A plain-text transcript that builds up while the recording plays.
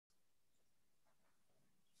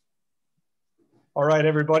All right,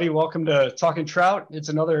 everybody, welcome to Talking Trout. It's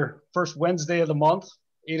another first Wednesday of the month,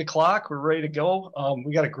 8 o'clock. We're ready to go.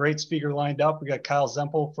 We got a great speaker lined up. We got Kyle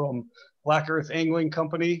Zempel from Black Earth Angling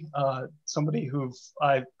Company, somebody who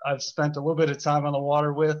I've spent a little bit of time on the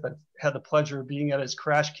water with. I've had the pleasure of being at his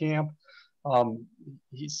crash camp.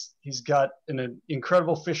 He's got an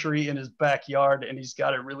incredible fishery in his backyard, and he's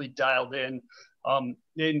got it really dialed in.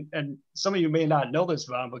 And some of you may not know this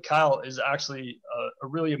about him, but Kyle is actually a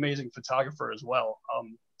really amazing photographer as well,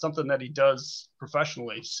 something that he does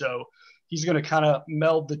professionally. So he's going to kind of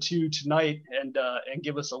meld the two tonight and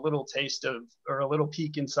give us a little taste of, or a little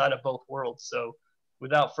peek inside of both worlds. So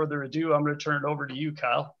without further ado, I'm going to turn it over to you,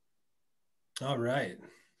 Kyle. All right.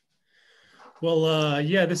 Well,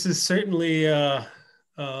 yeah, this is certainly a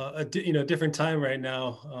different time right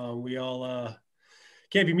now. We all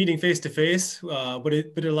can't be meeting face to face, but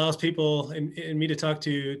it allows people and me to talk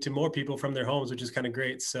to more people from their homes, which is kind of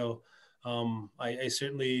great. So I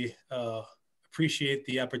certainly appreciate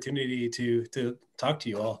the opportunity to talk to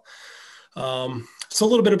you all. So a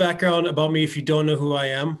little bit of background about me, if you don't know who I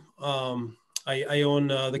am. I own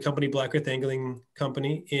the company Black Earth Angling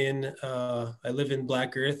Company I live in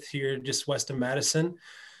Black Earth here, just west of Madison.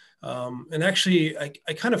 And actually,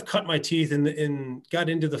 I kind of cut my teeth and got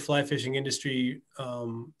into the fly fishing industry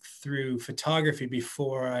through photography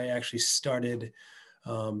before I actually started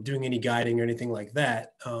doing any guiding or anything like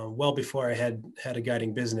that, well before I had a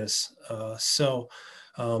guiding business. So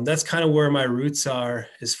that's kind of where my roots are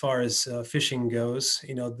as far as fishing goes.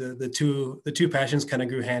 You know, the two passions kind of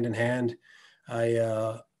grew hand in hand.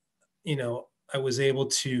 I was able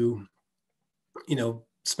to,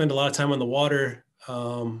 spend a lot of time on the water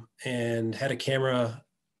and had a camera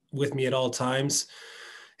with me at all times,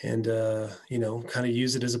 and kind of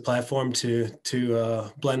use it as a platform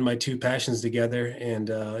to blend my two passions together. And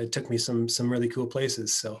it took me some really cool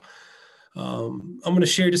places. So I'm going to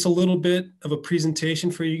share just a little bit of a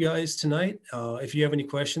presentation for you guys tonight. If you have any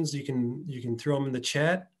questions, you can throw them in the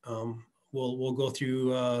chat. We'll go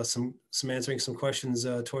through some answering some questions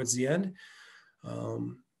towards the end.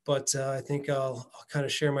 But I think I'll kind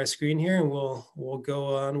of share my screen here, and we'll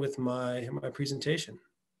go on with my presentation.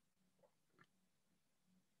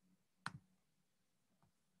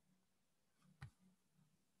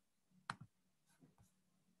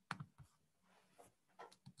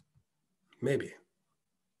 Maybe.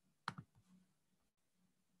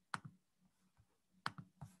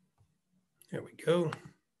 There we go.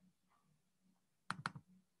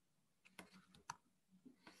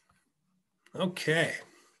 Okay.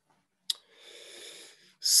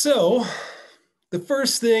 So the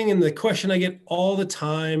first thing and the question I get all the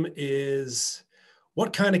time is,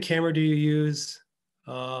 what kind of camera do you use?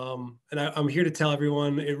 And I'm here to tell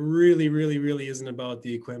everyone it really, really, really isn't about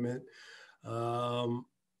the equipment.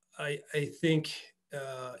 I think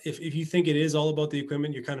if you think it is all about the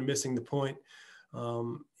equipment, you're kind of missing the point.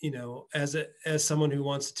 As someone who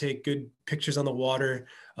wants to take good pictures on the water,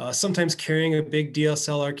 sometimes carrying a big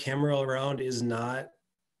DSLR camera around is not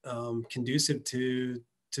conducive to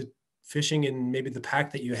fishing and maybe the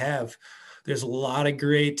pack that you have. There's a lot of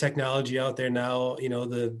great technology out there now.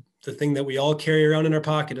 The thing that we all carry around in our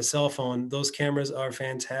pocket, a cell phone, those cameras are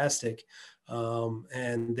fantastic.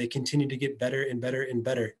 And they continue to get better and better and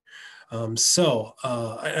better. So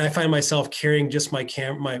I find myself carrying just my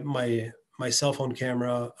cell phone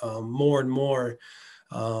camera more and more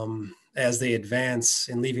as they advance,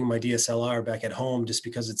 and leaving my DSLR back at home just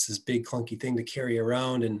because it's this big clunky thing to carry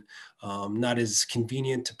around and not as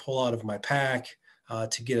convenient to pull out of my pack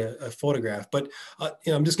to get a photograph. But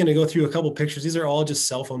I'm just going to go through a couple pictures. These are all just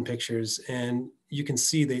cell phone pictures, and you can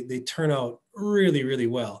see they turn out really, really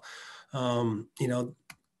well.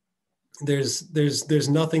 There's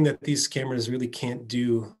nothing that these cameras really can't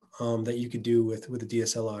do that you could do with a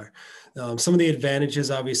DSLR. Some of the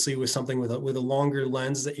advantages, obviously, with something with a longer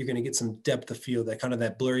lens, that you're going to get some depth of field,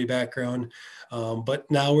 that blurry background. But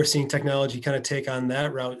now we're seeing technology kind of take on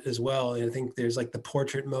that route as well. And I think there's like the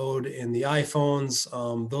portrait mode in the iPhones.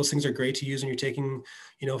 Those things are great to use when you're taking,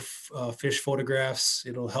 fish photographs.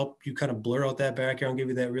 It'll help you kind of blur out that background, give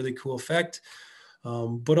you that really cool effect.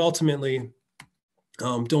 But ultimately,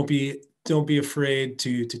 don't be afraid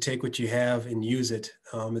to take what you have and use it.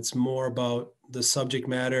 It's more about the subject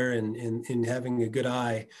matter and having a good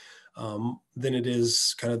eye than it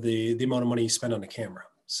is kind of the amount of money you spend on a camera.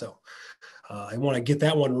 So I want to get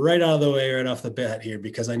that one right out of the way right off the bat here,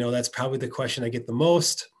 because I know that's probably the question I get the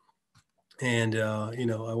most. And,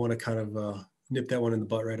 I want to kind of nip that one in the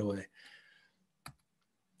butt right away.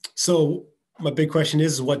 So my big question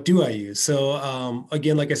is what do I use? So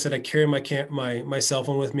again, like I said, I carry my cell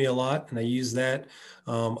phone with me a lot, and I use that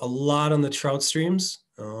a lot on the trout streams.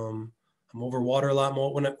 I'm over water a lot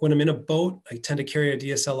more. When I'm in a boat, I tend to carry a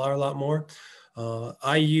DSLR a lot more.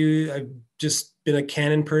 I've just been a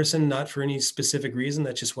Canon person, not for any specific reason.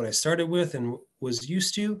 That's just what I started with and was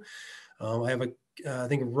used to. I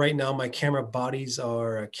think right now my camera bodies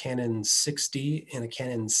are a Canon 6D and a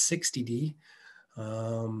Canon 60D.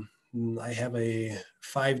 I have a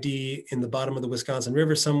 5D in the bottom of the Wisconsin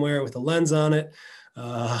River somewhere with a lens on it.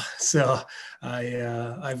 So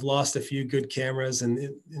I've lost a few good cameras,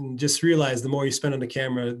 and just realized the more you spend on the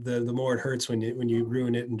camera, the more it hurts when you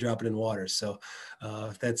ruin it and drop it in water. So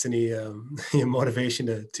if that's any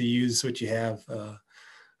motivation to use what you have,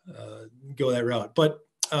 go that route. But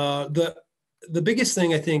the biggest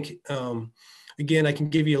thing I think, again, I can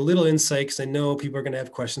give you a little insight because I know people are going to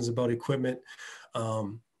have questions about equipment.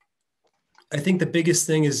 I think the biggest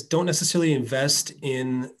thing is don't necessarily invest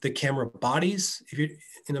in the camera bodies.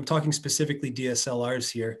 And I'm talking specifically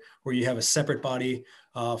DSLRs here, where you have a separate body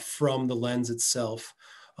from the lens itself.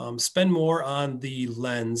 Spend more on the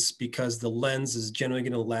lens because the lens is generally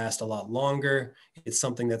going to last a lot longer. It's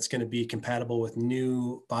something that's going to be compatible with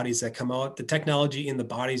new bodies that come out. The technology in the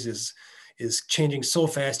bodies is changing so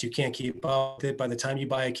fast you can't keep up with it. By the time you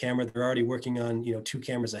buy a camera, they're already working on 2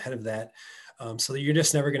 cameras ahead of that. So you're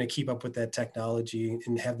just never going to keep up with that technology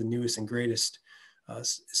and have the newest and greatest.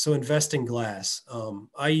 So invest in glass.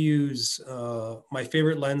 I use my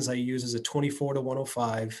favorite lens I use is a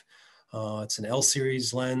 24-105. It's an L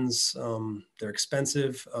series lens. They're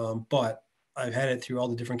expensive, but I've had it through all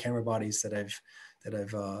the different camera bodies that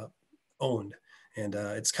I've owned, and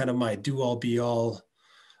it's kind of my do all be all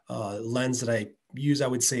lens that I use, I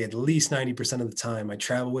would say, at least 90% of the time. I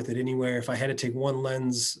travel with it anywhere. If I had to take one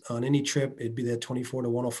lens on any trip, it'd be that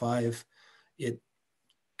 24-105. It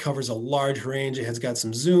covers a large range. It has got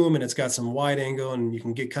some zoom and it's got some wide angle, and you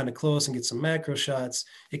can get kind of close and get some macro shots.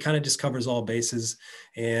 It kind of just covers all bases.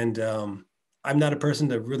 And I'm not a person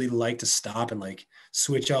that really like to stop and like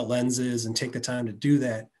switch out lenses and take the time to do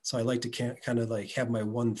that. So I like to kind of like have my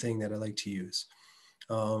one thing that I like to use.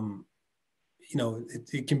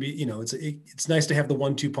 It can be, it's nice to have the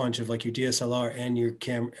 1-2 punch of like your DSLR and your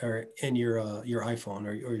camera and your iPhone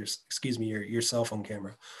or your cell phone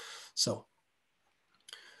camera. So,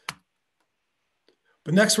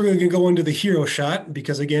 but next we're going to go into the hero shot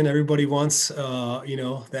because again, everybody wants,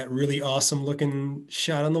 that really awesome looking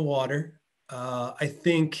shot on the water. I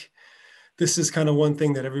think this is kind of one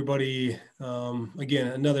thing that everybody, again,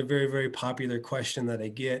 another very, very popular question that I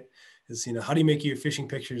get is, how do you make your fishing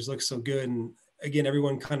pictures look so good? And again,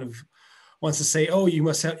 everyone kind of wants to say, oh,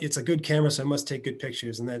 it's a good camera, so I must take good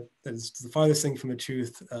pictures. And that is the farthest thing from the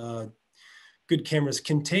truth. Good cameras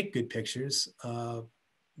can take good pictures,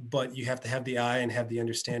 but you have to have the eye and have the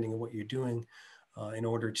understanding of what you're doing in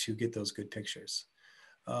order to get those good pictures.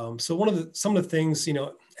 So some of the things,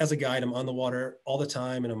 as a guide, I'm on the water all the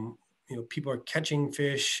time, and people are catching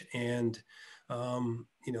fish, and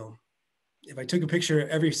if I took a picture of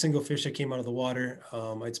every single fish that came out of the water,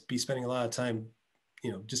 I'd be spending a lot of time,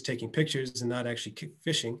 just taking pictures and not actually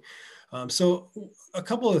fishing. So a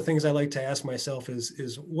couple of the things I like to ask myself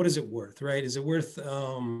is what is it worth, right? Is it worth,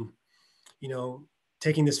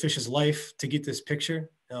 taking this fish's life to get this picture?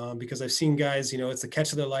 Because I've seen guys, it's the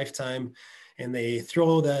catch of their lifetime, and they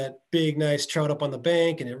throw that big, nice trout up on the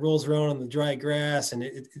bank and it rolls around on the dry grass, and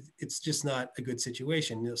it's just not a good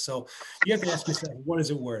situation. So you have to ask yourself, what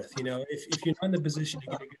is it worth? If you're not in the position to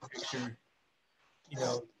get a good picture,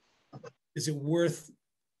 is it worth,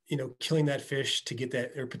 killing that fish to get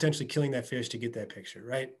that, or potentially killing that fish to get that picture,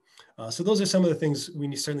 right? So those are some of the things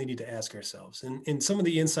we certainly need to ask ourselves. And some of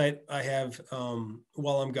the insight I have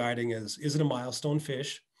while I'm guiding is it a milestone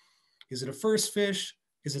fish? Is it a first fish?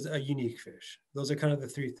 Is it a unique fish? Those are kind of the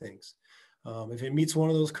 3 things. If it meets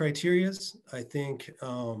one of those criterias, I think,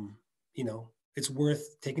 it's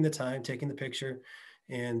worth taking the time, taking the picture.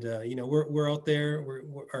 And, we're out there.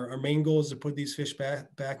 Our main goal is to put these fish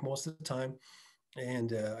back most of the time.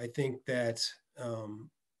 And I think that,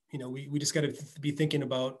 we just got to be thinking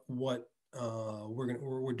about what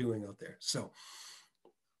we're doing out there. So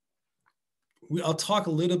I'll talk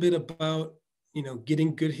a little bit about,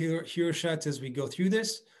 getting good hero shots as we go through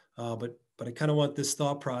this, but I kind of want this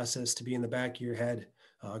thought process to be in the back of your head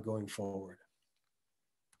going forward.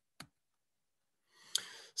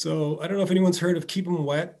 So I don't know if anyone's heard of Keep 'Em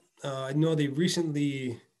Wet. I know they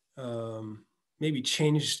recently maybe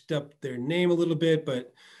changed up their name a little bit,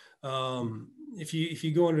 but if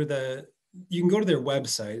you go you can go to their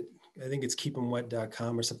website, I think it's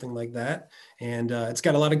keepemwet.com or something like that. And it's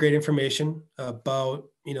got a lot of great information about,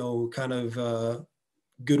 kind of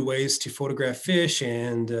good ways to photograph fish,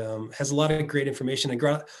 and has a lot of great information. I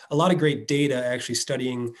got a lot of great data actually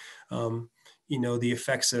studying, the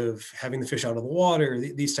effects of having the fish out of the water,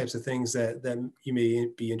 these types of things that you may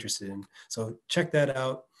be interested in. So check that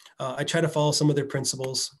out. I try to follow some of their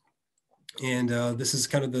principles. And this is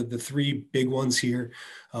kind of the three big ones here.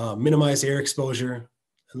 Minimize air exposure,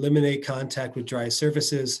 eliminate contact with dry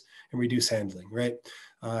surfaces, and reduce handling, right?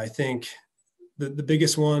 I think the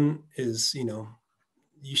biggest one is,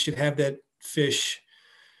 you should have that fish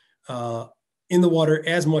in the water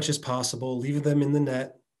as much as possible, leave them in the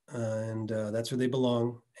net, and that's where they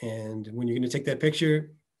belong. And when you're going to take that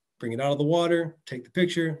picture, bring it out of the water, take the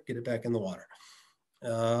picture, get it back in the water.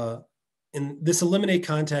 And this eliminate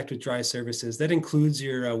contact with dry surfaces, that includes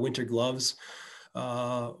your winter gloves.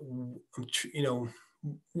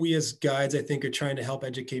 We as guides, I think, are trying to help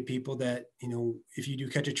educate people that, if you do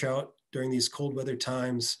catch a trout during these cold weather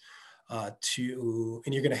times, and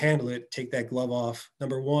you're going to handle it, take that glove off.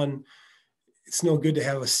 Number one, it's no good to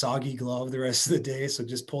have a soggy glove the rest of the day. So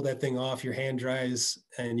just pull that thing off, your hand dries,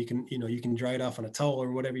 and you can dry it off on a towel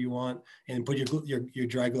or whatever you want, and put your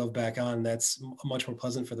dry glove back on. That's much more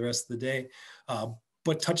pleasant for the rest of the day.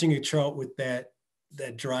 But touching a trout with that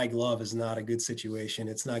dry glove is not a good situation.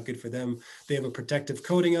 It's not good for them. They have a protective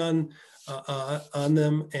coating on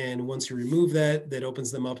them. And once you remove that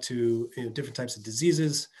opens them up to different types of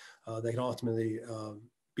diseases that can ultimately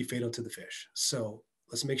be fatal to the fish. So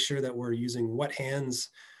let's make sure that we're using wet hands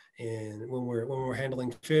and when we're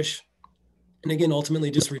handling fish. And again,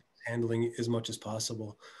 ultimately just handling as much as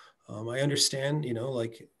possible. I understand,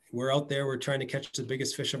 like we're out there, we're trying to catch the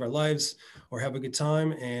biggest fish of our lives or have a good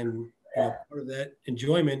time. And part of that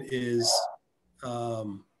enjoyment is,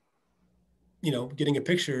 getting a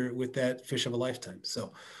picture with that fish of a lifetime.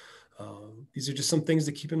 So these are just some things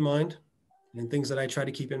to keep in mind, and things that I try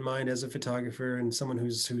to keep in mind as a photographer and someone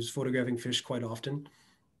who's photographing fish quite often.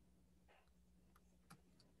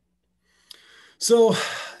 So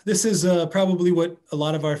this is probably what a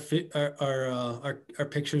lot of our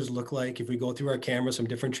pictures look like if we go through our cameras from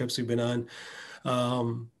different trips we've been on.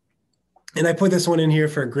 And I put this one in here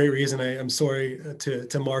for a great reason. I'm sorry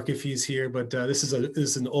to Mark if he's here, but this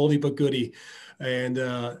is an oldie but goodie. And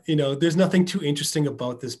there's nothing too interesting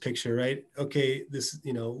about this picture, right? Okay, this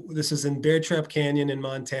is in Bear Trap Canyon in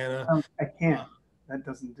Montana. I can't. That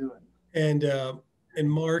doesn't do it. And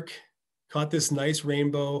Mark caught this nice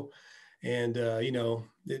rainbow, and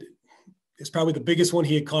it's probably the biggest one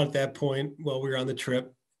he had caught at that point while we were on the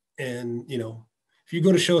trip. And if you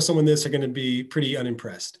go to show someone this, they're going to be pretty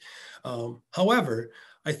unimpressed. However,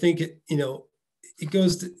 I think it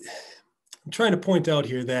goes to, I'm trying to point out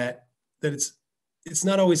here that it's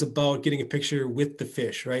not always about getting a picture with the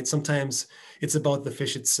fish, right? Sometimes it's about the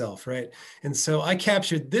fish itself, right? And so I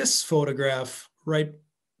captured this photograph right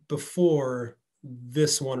before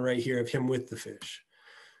this one right here of him with the fish.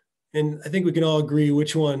 And I think we can all agree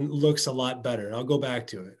which one looks a lot better. I'll go back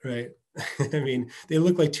to it, right? I mean, they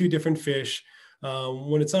look like two different fish.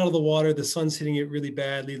 When it's out of the water, the sun's hitting it really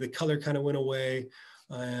badly. The color kind of went away.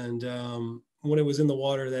 And when it was in the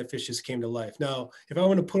water, that fish just came to life. Now, if I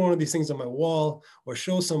want to put one of these things on my wall or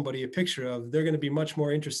show somebody a picture of, they're going to be much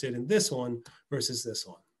more interested in this one versus this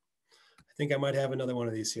one. I think I might have another one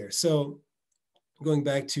of these here. So going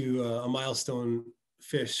back to a milestone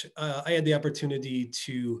fish, I had the opportunity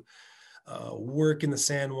to work in the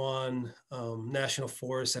San Juan National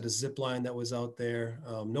Forest at a zip line that was out there.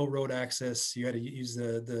 No road access. You had to use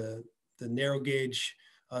the narrow gauge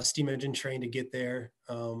steam engine train to get there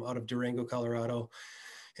out of Durango, Colorado.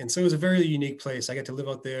 And so it was a very unique place. I got to live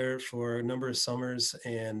out there for a number of summers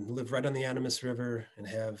and live right on the Animas River and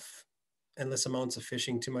have endless amounts of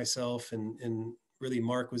fishing to myself. And really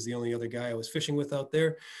Mark was the only other guy I was fishing with out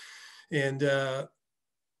there. And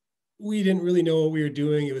we didn't really know what we were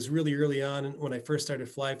doing. It was really early on when I first started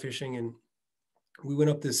fly fishing, and we went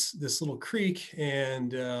up this little creek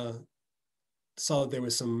and saw that there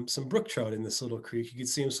was some brook trout in this little creek. You could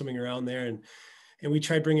see them swimming around there, and we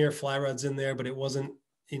tried bringing our fly rods in there, but it wasn't,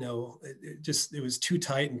 it was too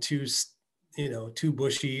tight and too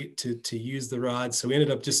bushy to use the rods. So we ended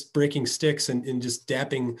up just breaking sticks and just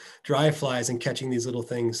dapping dry flies and catching these little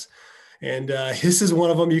things. And this is one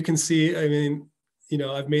of them. You can see, I mean,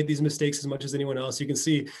 I've made these mistakes as much as anyone else. You can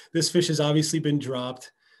see this fish has obviously been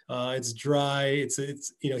dropped. It's dry. It's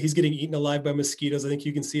he's getting eaten alive by mosquitoes. I think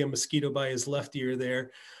you can see a mosquito by his left ear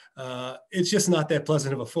there. it's just not that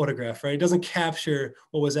pleasant of a photograph, right? It doesn't capture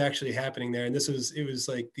what was actually happening there. And it was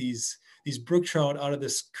like these brook trout out of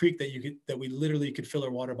this creek that we literally could fill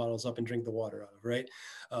our water bottles up and drink the water out of, right?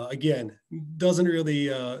 Again, doesn't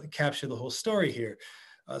really capture the whole story here.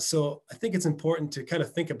 So I think it's important to kind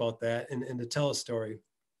of think about that and to tell a story.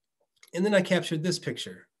 And then I captured this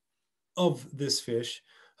picture of this fish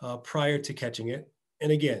prior to catching it.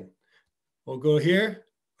 And again, we'll go here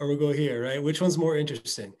or we'll go here, right? Which one's more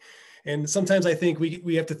interesting? And sometimes I think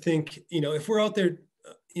we have to think, if we're out there,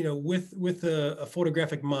 with a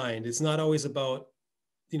photographic mind, it's not always about,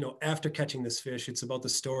 after catching this fish, it's about the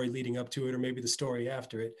story leading up to it, or maybe the story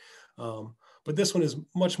after it. But this one is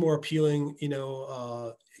much more appealing.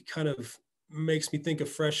 It kind of makes me think of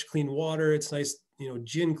fresh, clean water. It's nice,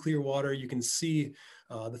 gin clear water. You can see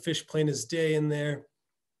the fish plain as day in there.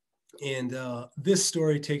 And this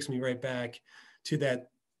story takes me right back to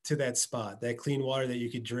that spot, that clean water that you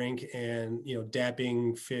could drink, and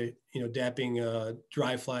dapping fish, dapping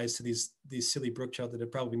dry flies to these silly brook trout that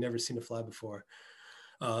have probably never seen a fly before.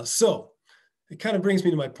 So it kind of brings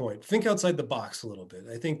me to my point. Think outside the box a little bit.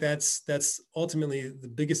 I think that's ultimately the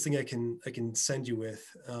biggest thing I can send you with,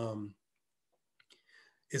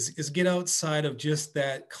 is get outside of just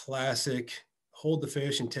that classic hold the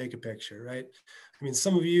fish and take a picture, right? I mean,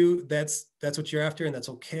 some of you, that's what you're after, and that's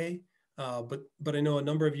okay. But I know a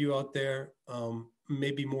number of you out there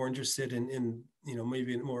may be more interested in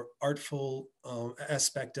maybe a more artful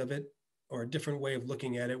aspect of it, or a different way of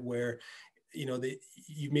looking at it, where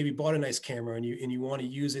you maybe bought a nice camera and you want to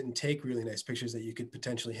use it and take really nice pictures that you could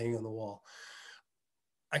potentially hang on the wall.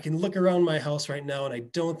 I can look around my house right now, and I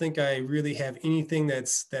don't think I really have anything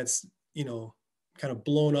that's kind of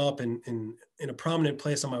blown up and in a prominent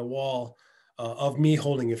place on my wall of me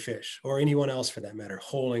holding a fish, or anyone else for that matter,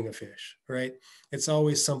 holding a fish, right? It's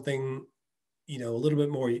always something, a little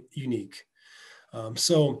bit more unique.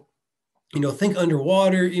 So think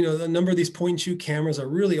underwater. A number of these point and shoot cameras are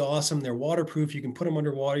really awesome. They're waterproof. You can put them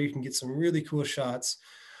underwater. You can get some really cool shots.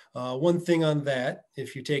 One thing on that,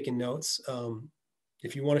 if you're taking notes,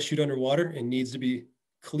 if you want to shoot underwater, it needs to be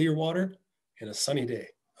clear water and a sunny day.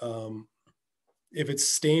 If it's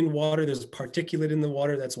stained water, there's a particulate in the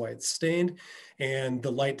water. That's why it's stained, and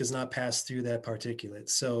the light does not pass through that particulate.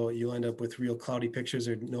 So you'll end up with real cloudy pictures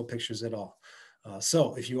or no pictures at all.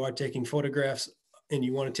 So if you are taking photographs and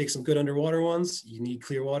you want to take some good underwater ones, you need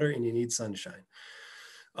clear water and you need sunshine.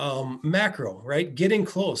 Macro, right? Getting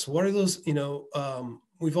close. What are those,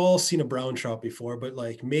 we've all seen a brown trout before, but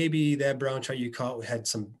like maybe that brown trout you caught had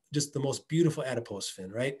just the most beautiful adipose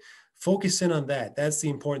fin, right? Focus in on that. That's the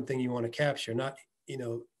important thing you want to capture. Not,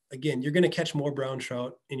 again, you're going to catch more brown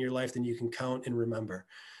trout in your life than you can count and remember.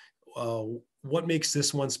 What makes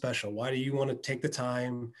this one special? Why do you want to take the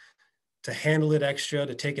time to handle it extra,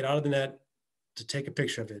 to take it out of the net, to take a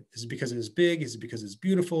picture of it? Is it because it is big? Is it because it's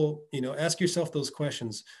beautiful? Ask yourself those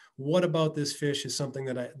questions. What about this fish is something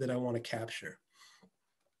that I want to capture?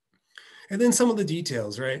 And then some of the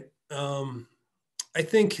details, right? I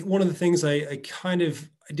think one of the things I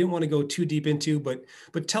didn't want to go too deep into, but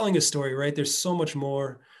telling a story, right? There's so much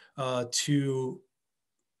more to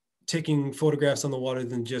taking photographs on the water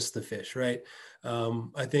than just the fish, right?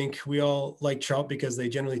 I think we all like trout because they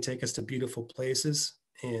generally take us to beautiful places,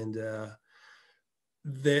 and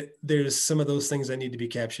that there's some of those things that need to be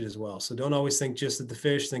captured as well. So don't always think just at the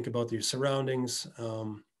fish, think about your surroundings.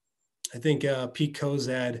 I think Pete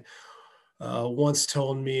Kozad once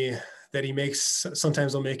told me that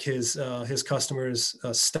sometimes he'll make his customers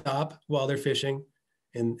stop while they're fishing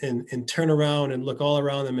and turn around and look all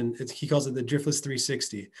around them. And he calls it the driftless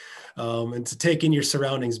 360, and to take in your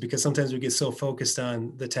surroundings, because sometimes we get so focused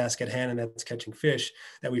on the task at hand, and that's catching fish,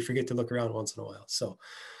 that we forget to look around once in a while. So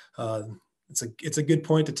it's a good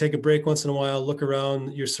point to take a break once in a while, look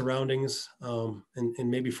around your surroundings, and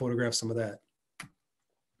maybe photograph some of that.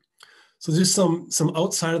 So just some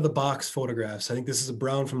outside of the box photographs. I think this is a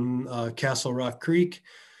brown from Castle Rock Creek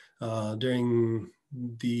during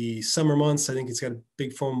the summer months. I think he's got a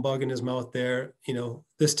big foam bug in his mouth there.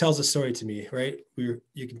 This tells a story to me, right?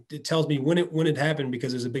 It tells me when it happened,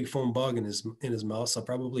 because there's a big foam bug in his mouth. So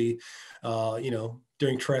probably,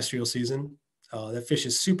 during terrestrial season. That fish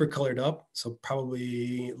is super colored up, so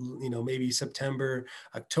probably maybe September,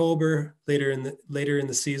 October, later in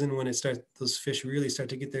the season, when those fish really start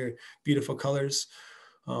to get their beautiful colors.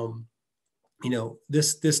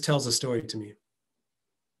 This tells a story to me.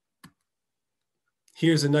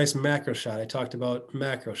 Here's a nice macro shot. I talked about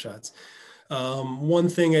macro shots. One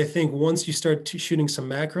thing I think, once you start shooting some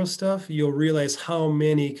macro stuff, you'll realize how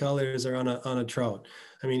many colors are on a trout.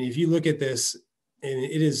 I mean, if you look at this, and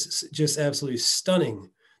it is just absolutely stunning,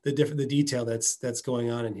 the detail that's going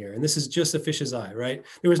on in here. And this is just a fish's eye, right?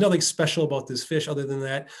 There was nothing special about this fish other than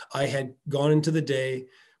that I had gone into the day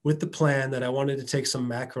with the plan that I wanted to take some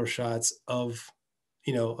macro shots of,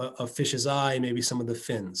 a fish's eye, maybe some of the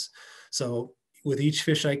fins. So with each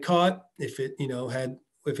fish I caught, if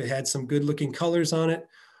it had some good looking colors on it,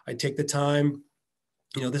 I'd take the time.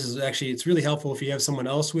 This is actually, it's really helpful if you have someone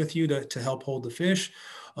else with you to help hold the fish.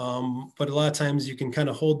 But a lot of times you can kind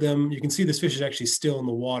of hold them. You can see this fish is actually still in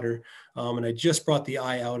the water. And I just brought the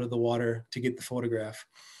eye out of the water to get the photograph.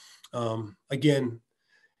 Again,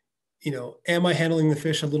 am I handling the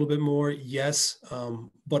fish a little bit more? Yes.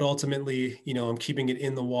 But ultimately, I'm keeping it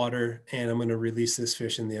in the water and I'm going to release this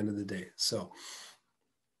fish in the end of the day. So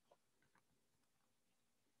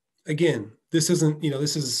again, this isn't,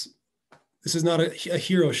 this is not a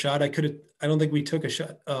hero shot. I don't think we took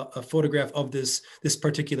a photograph of this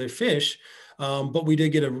particular fish, but we did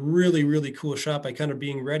get a really, really cool shot by kind of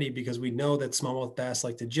being ready because we know that smallmouth bass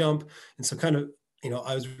like to jump. And so kind of,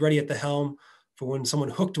 I was ready at the helm for when someone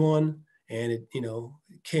hooked one and it,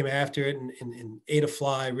 came after it and ate a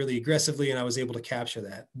fly really aggressively. And I was able to capture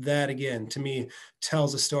that. That again, to me,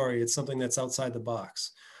 tells a story. It's something that's outside the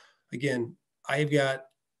box. Again, I've got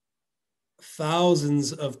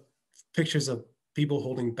thousands of pictures of people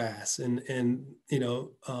holding bass and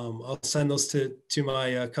I'll send those to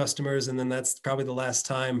my customers. And then that's probably the last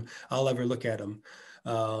time I'll ever look at them.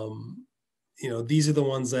 These are the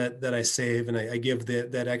ones that I save and I give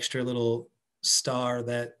that extra little star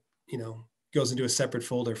that, goes into a separate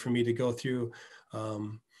folder for me to go through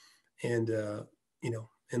and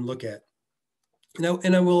look at.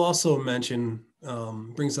 And I will also mention,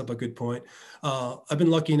 brings up a good point. I've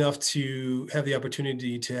been lucky enough to have the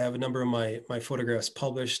opportunity to have a number of my photographs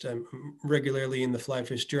published. I'm regularly in the Fly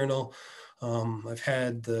Fish Journal. I've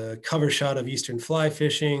had the cover shot of Eastern fly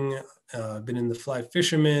fishing. I've been in the Fly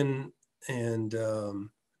Fisherman and I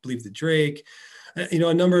believe the Drake.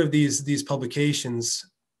 A number of these publications,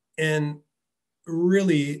 and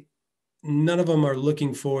really none of them are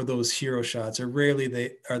looking for those hero shots, or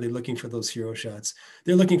rarely are they looking for those hero shots.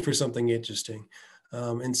 They're looking for something interesting.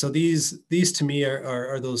 And so these to me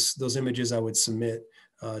are those images I would submit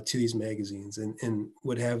to these magazines and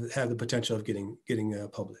would have the potential of getting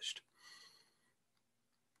published.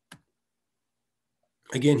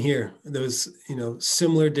 Again, here, there was,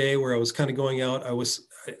 similar day where I was kind of going out. I was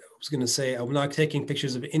going to say, I'm not taking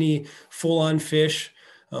pictures of any full-on fish.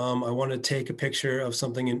 I want to take a picture of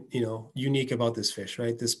something, unique about this fish,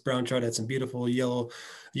 right? This brown trout had some beautiful yellow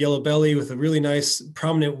belly with a really nice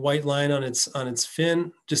prominent white line on its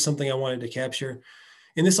fin, just something I wanted to capture.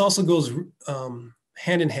 And this also goes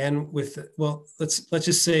hand in hand with, well, let's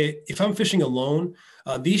just say if I'm fishing alone,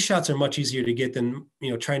 these shots are much easier to get than,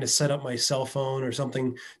 trying to set up my cell phone or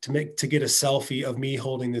something to get a selfie of me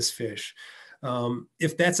holding this fish.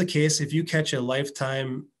 If that's the case, if you catch a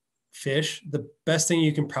lifetime fish, the best thing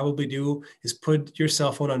you can probably do is put your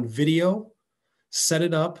cell phone on video, set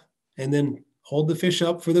it up, and then hold the fish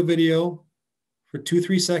up for the video for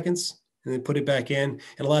 2-3 seconds, and then put it back in.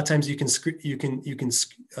 And a lot of times you can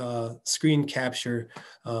screen capture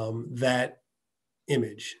that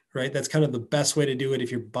image, right? That's kind of the best way to do it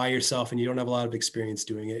if you're by yourself and you don't have a lot of experience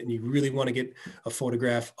doing it, and you really want to get a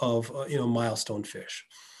photograph of milestone fish.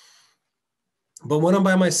 But when I'm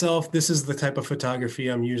by myself, this is the type of photography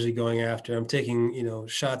I'm usually going after. I'm taking,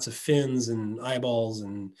 shots of fins and eyeballs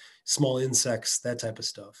and small insects, that type of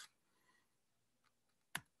stuff.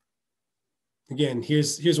 Again,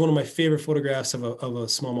 here's one of my favorite photographs of a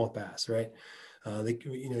smallmouth bass, right?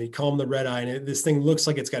 You call them the red eye, and this thing looks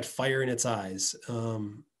like it's got fire in its eyes.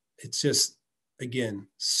 It's just, again,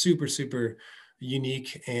 super, super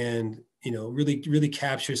unique and really, really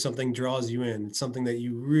captures something, draws you in. It's something that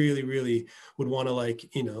you really, really would want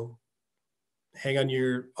to hang on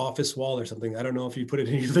your office wall or something. I don't know if you put it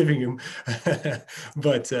in your living room,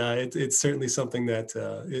 but it's certainly something that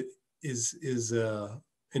it is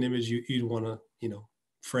an image you'd want to,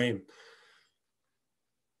 frame.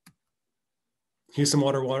 Here's some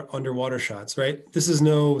underwater shots, right? This is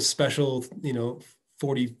no special,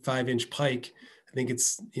 45-inch pike. I think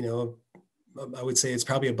it's, I would say it's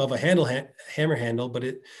probably above a hammer handle, but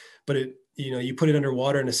it, you put it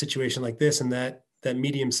underwater in a situation like this, and that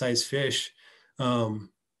medium-sized fish, totally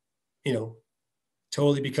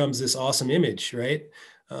becomes this awesome image, right?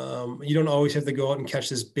 You don't always have to go out and catch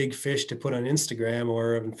this big fish to put on Instagram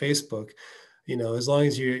or on Facebook. As long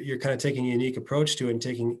as you're kind of taking a unique approach to it and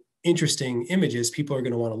taking interesting images, people are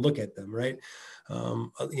going to want to look at them, right?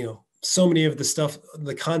 So many of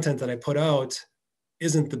the content that I put out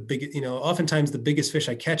isn't the big, oftentimes the biggest fish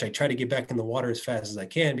I catch, I try to get back in the water as fast as I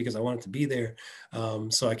can because I want it to be there,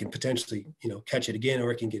 so I can potentially, catch it again,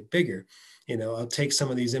 or it can get bigger. I'll take some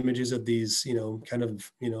of these images of these, kind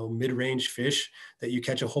of, mid-range fish that you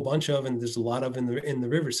catch a whole bunch of, and there's a lot of in the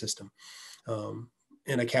river system.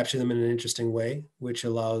 And I capture them in an interesting way, which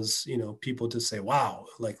allows, people to say, wow,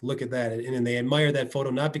 like, look at that. And they admire that photo,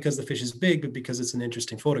 not because the fish is big, but because it's an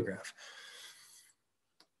interesting photograph.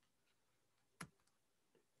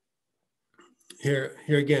 Here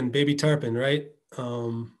again, baby tarpon, right?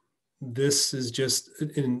 This is just,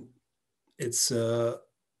 it's a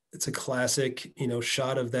classic,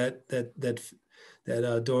 shot of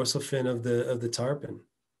that dorsal fin of the tarpon.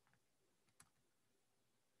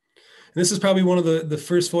 And this is probably one of the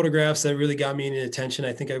first photographs that really got me any attention.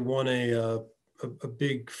 I think I won a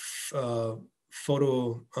big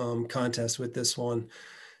photo contest with this one,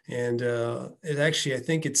 and it actually, I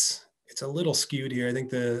think it's a little skewed here. I think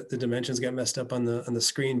the dimensions got messed up on the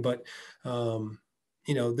screen, but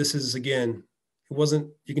this is, again, it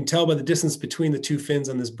wasn't, you can tell by the distance between the two fins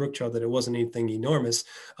on this brook trout that it wasn't anything enormous.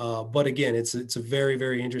 But again, it's a very,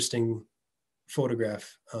 very interesting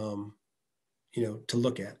photograph, to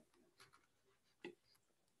look at.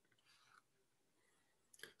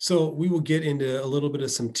 So we will get into a little bit of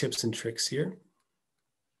some tips and tricks here.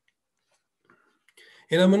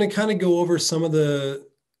 And I'm going to kind of go over some of the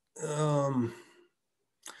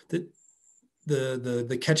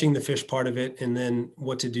catching the fish part of it, and then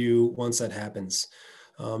what to do once that happens.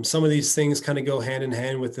 Some of these things kind of go hand in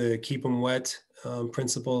hand with the keep them wet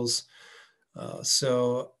principles.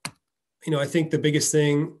 So, I think the biggest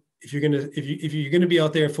thing, if you're gonna be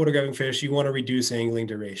out there photographing fish, you want to reduce angling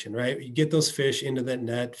duration, right? You get those fish into that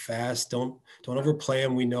net fast. Don't overplay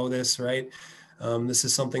them. We know this, right? This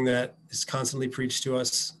is something that is constantly preached to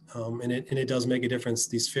us, and it does make a difference.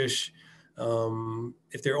 These fish,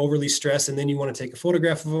 if they're overly stressed and then you want to take a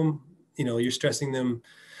photograph of them, you're stressing them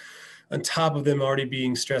on top of them already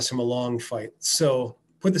being stressed from a long fight. So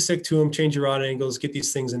put the stick to them, change your rod angles, get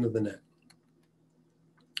these things into the net.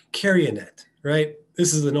 Carry a net, right?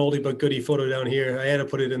 This is an oldie but goodie photo down here. I had to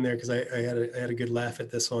put it in there because I had a good laugh at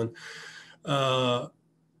this one.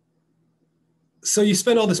 So you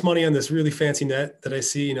spend all this money on this really fancy net that I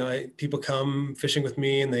see, people come fishing with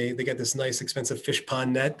me and they get this nice expensive fish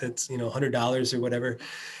pond net that's, $100 or whatever.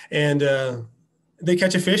 And they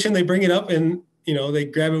catch a fish and they bring it up and, they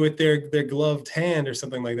grab it with their gloved hand or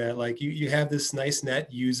something like that. Like you have this nice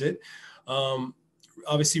net, use it.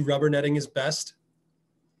 Obviously rubber netting is best.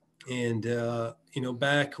 And,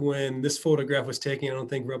 back when this photograph was taken, I don't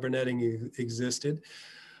think rubber netting existed.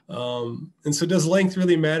 And so does length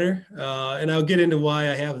really matter? And I'll get into why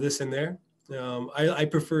I have this in there. I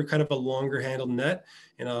prefer kind of a longer handled net,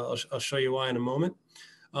 and I'll show you why in a moment.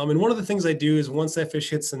 And one of the things I do is once that fish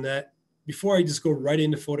hits the net, before I just go right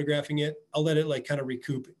into photographing it, I'll let it like kind of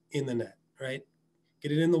recoup in the net, right?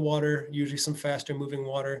 Get it in the water, usually some faster moving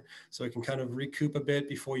water, so it can kind of recoup a bit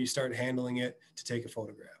before you start handling it to take a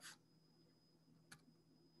photograph.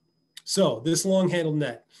 So this long handled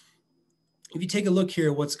net, if you take a look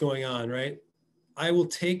here, what's going on, right? I will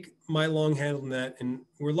take my long handled net, and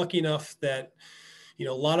we're lucky enough that, a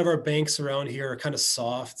lot of our banks around here are kind of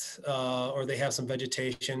soft, or they have some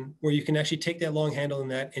vegetation where you can actually take that long handled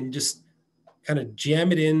net and just kind of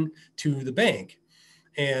jam it in to the bank.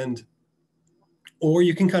 Or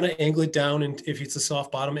you can kind of angle it down, and if it's a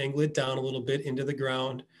soft bottom, angle it down a little bit into the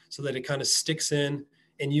ground so that it kind of sticks in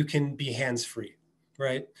and you can be hands-free,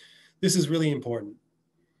 right? This is really important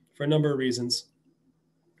for a number of reasons.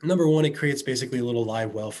 Number one, it creates basically a little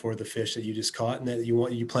live well for the fish that you just caught and that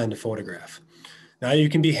you plan to photograph. Now you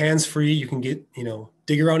can be hands-free. You can get,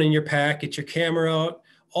 dig around in your pack, get your camera out,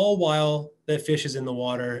 all while that fish is in the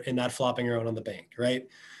water and not flopping around on the bank, right?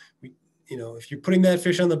 If you're putting that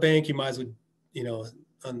fish on the bank, you might as well,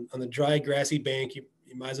 on the dry, grassy bank, you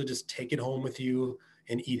might as well just take it home with you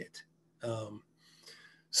and eat it.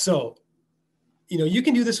 So, you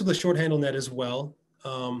can do this with a short handle net as well.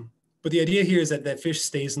 But the idea here is that fish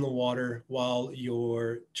stays in the water while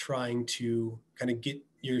you're trying to kind of get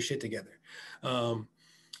your shit together.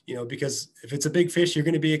 Because if it's a big fish, you're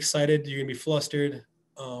going to be excited, you're going to be flustered.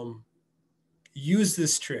 Use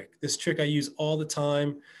this trick. This trick I use all the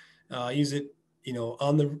time. I use it,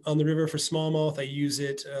 on the river for smallmouth. I use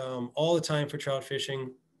it all the time for trout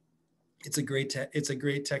fishing. It's a great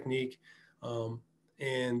technique.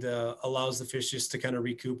 And allows the fish just to kind of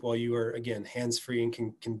recoup while you are, again, hands-free and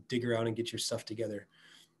can dig around and get your stuff together.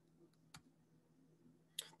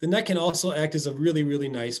 The net can also act as a really, really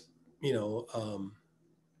nice,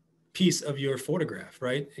 piece of your photograph,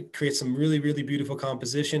 right? It creates some really, really beautiful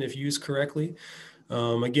composition if used correctly.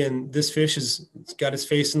 Again, this fish it's got its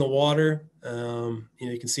face in the water.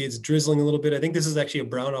 You can see it's drizzling a little bit. I think this is actually a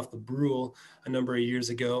brown off the Brule a number of years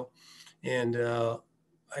ago. And,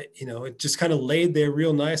 it just kind of laid there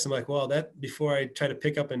real nice. I'm like, well, before I try to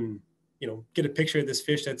pick up and, get a picture of this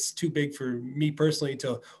fish that's too big for me personally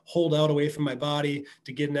to hold out away from my body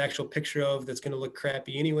to get an actual picture of, that's going to look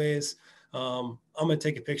crappy anyways. I'm going to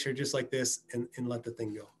take a picture just like this and let the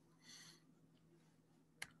thing go.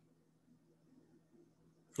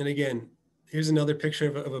 And again, here's another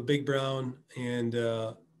picture of a big brown, and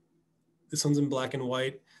this one's in black and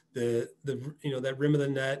white. That rim of the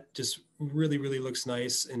net just really, really looks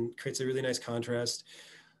nice and creates a really nice contrast.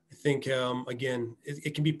 I think, again,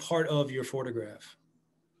 it can be part of your photograph.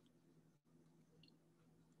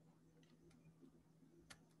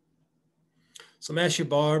 So mash your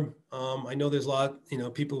barb. I know there's a lot,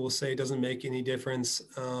 people will say it doesn't make any difference.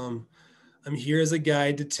 I'm here as a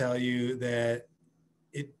guide to tell you that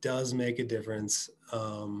it does make a difference.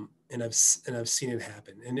 And I've seen it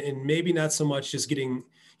happen, and maybe not so much just getting,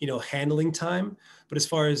 handling time, but as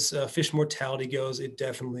far as fish mortality goes, it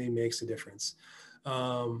definitely makes a difference.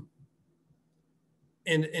 And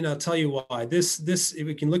I'll tell you why. This if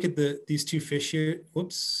we can look at these two fish here.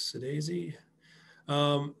 Whoops, a daisy.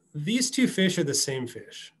 These two fish are the same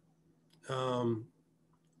fish.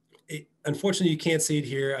 Unfortunately, you can't see it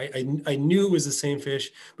here. I knew it was the same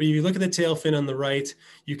fish, but if you look at the tail fin on the right,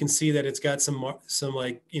 you can see that it's got some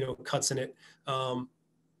cuts in it.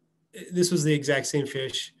 This was the exact same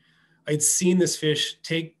fish. I'd seen this fish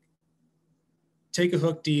take a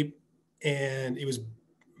hook deep, and it was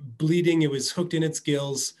bleeding. It was hooked in its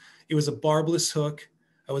gills. It was a barbless hook.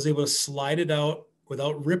 I was able to slide it out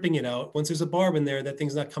without ripping it out. Once there's a barb in there, that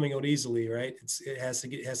thing's not coming out easily, right? It has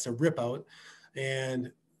to rip out,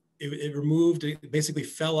 and it removed. It basically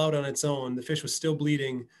fell out on its own. The fish was still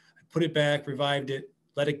bleeding. I put it back, revived it,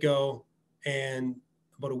 let it go, and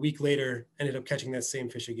about a week later, ended up catching that same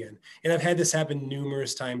fish again. And I've had this happen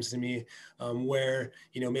numerous times to me, where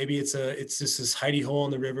maybe it's just this hidey hole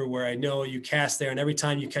in the river where I know you cast there, and every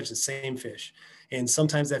time you catch the same fish, and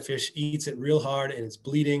sometimes that fish eats it real hard and it's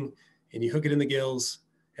bleeding, and you hook it in the gills,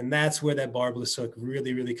 and that's where that barbless hook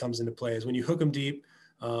really, really comes into play. Is when you hook them deep,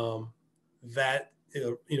 removing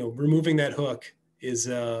that hook is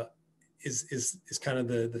kind of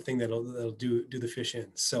the thing that'll do the fish in.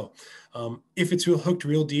 So if it's hooked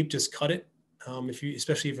real deep, just cut it.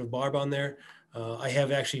 Especially if you have a barb on there. I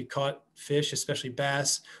have actually caught fish, especially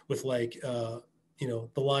bass, with the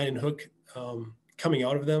line and hook coming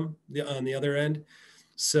out of them on the other end.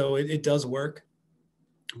 So it does work,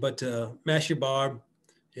 but mash your barb.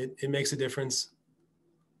 It makes a difference.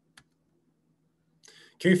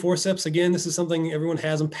 Carry forceps, again, this is something everyone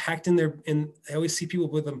has them packed I always see people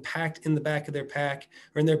with them packed in the back of their pack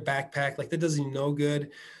or in their backpack. Like, that does you no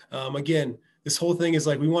good. Again, this whole thing is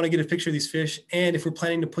like, we want to get a picture of these fish, and if we're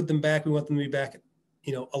planning to put them back, we want them to be back,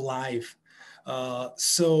 alive.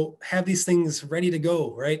 So have these things ready to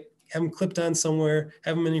go, right? Have them clipped on somewhere,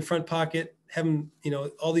 have them in your front pocket, have them,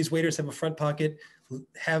 all these waders have a front pocket,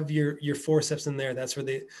 have your forceps in there. That's where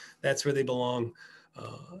they belong.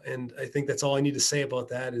 And I think that's all I need to say about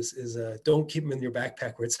that is don't keep them in your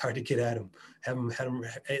backpack where it's hard to get at them. Have them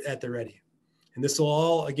at the ready. And this will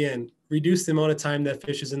all, again, reduce the amount of time that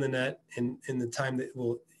fish is in the net and the time that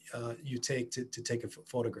you take to take a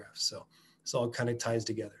photograph. So this all kind of ties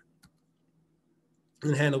together.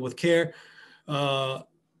 And handle with care. One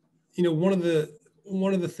of the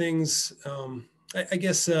things, I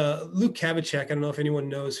guess Luke Kavachek, I don't know if anyone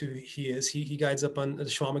knows who he is. He guides up on the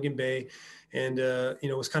Chequamegon Bay, and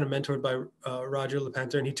was kind of mentored by Roger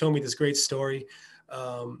LePenter. And he told me this great story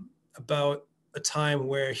about a time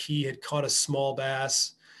where he had caught a small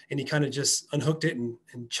bass, and he kind of just unhooked it and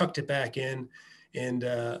chucked it back in. And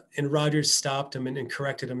Rogers stopped him and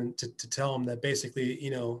corrected him to tell him that basically,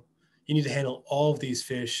 you need to handle all of these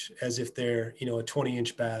fish as if they're, a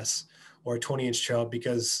 20-inch bass or a 20-inch trout,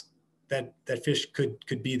 because that fish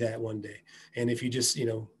could be that one day. And if you just,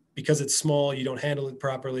 because it's small, you don't handle it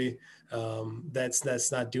properly,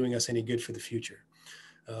 that's not doing us any good for the future.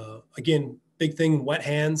 Again, big thing, wet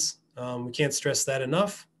hands. We can't stress that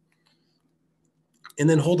enough. And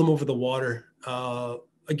then hold them over the water.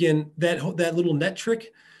 Again, that little net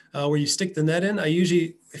trick where you stick the net in, I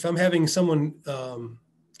usually, if I'm having someone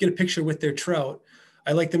get a picture with their trout,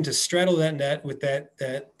 I like them to straddle that net with that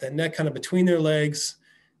net kind of between their legs,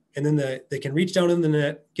 and then they can reach down in the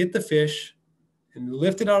net, get the fish, and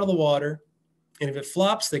lift it out of the water. And if it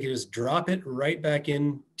flops, they can just drop it right back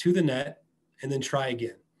into the net and then try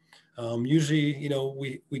again. Usually,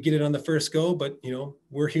 we get it on the first go, but,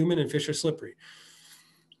 we're human and fish are slippery.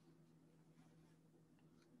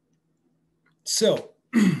 So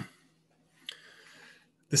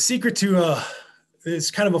the secret to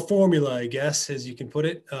is kind of a formula, I guess, as you can put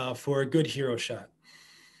it, for a good hero shot.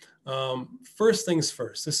 First things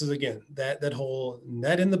first, this is, again, that whole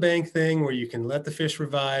net in the bank thing where you can let the fish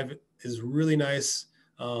revive is really nice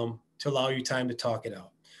to allow you time to talk it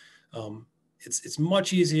out. It's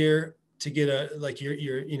much easier to get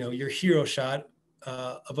your hero shot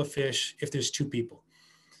of a fish if there's two people.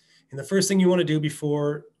 And the first thing you want to do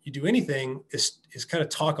before you do anything is kind of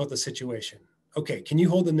talk out the situation. Okay, can you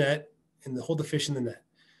hold the net and hold the fish in the net?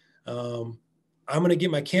 I'm going to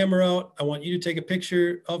get my camera out. I want you to take a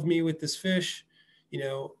picture of me with this fish.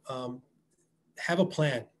 Have a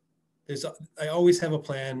plan. I always have a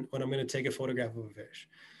plan when I'm going to take a photograph of a fish.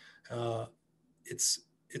 It's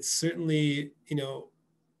certainly,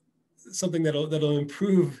 something that'll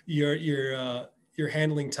improve your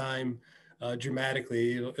handling time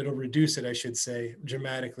dramatically. It'll reduce it, I should say,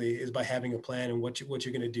 dramatically, is by having a plan and what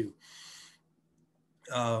you're going to do.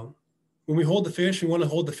 When we hold the fish, we want to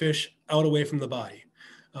hold the fish out away from the body.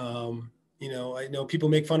 I know people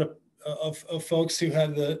make fun of folks who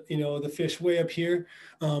have the fish way up here.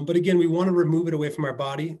 But again, we want to remove it away from our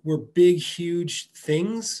body. We're big, huge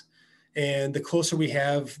things. And the closer we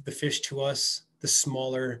have the fish to us, the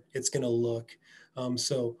smaller it's going to look.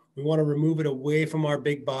 So we want to remove it away from our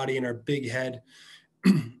big body and our big head.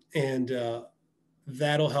 And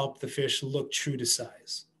that'll help the fish look true to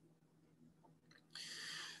size.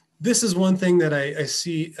 This is one thing that I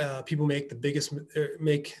see people make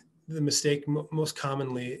the mistake most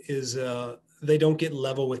commonly is they don't get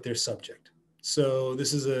level with their subject. So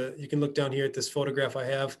this is you can look down here at this photograph I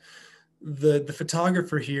have. The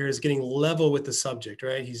photographer here is getting level with the subject,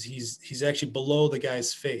 right? He's actually below the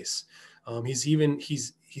guy's face.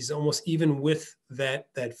 He's almost even with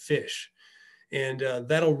that fish, and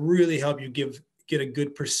that'll really help you get a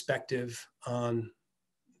good perspective on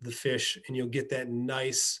the fish, and you'll get that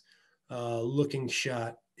nice looking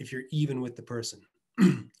shot if you're even with the person.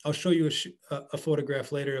 I'll show you a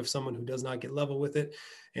photograph later of someone who does not get level with it.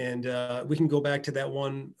 And we can go back to that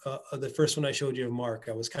one, the first one I showed you of Mark.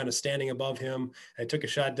 I was kind of standing above him. I took a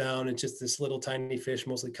shot down and just this little tiny fish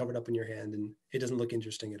mostly covered up in your hand, and it doesn't look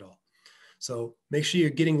interesting at all. So make sure you're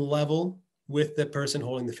getting level with the person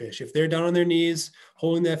holding the fish. If they're down on their knees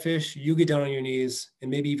holding that fish, you get down on your knees and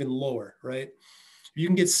maybe even lower, right? You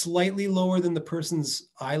can get slightly lower than the person's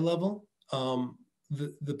eye level.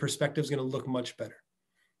 The perspective is going to look much better.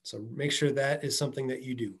 So make sure that is something that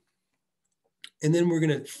you do. And then we're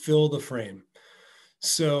going to fill the frame.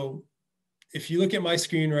 So if you look at my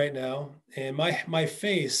screen right now, and my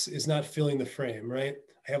face is not filling the frame, right?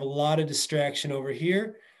 I have a lot of distraction over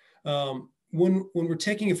here. When we're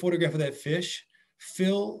taking a photograph of that fish,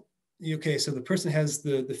 okay, so the person has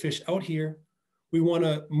the fish out here. We want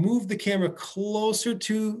to move the camera closer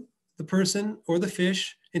to the person or the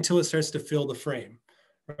fish until it starts to fill the frame,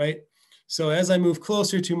 right? So as I move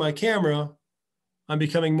closer to my camera, I'm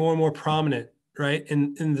becoming more and more prominent, right?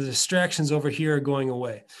 And the distractions over here are going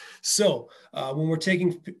away. So when we're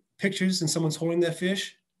taking pictures and someone's holding that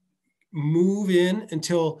fish, move in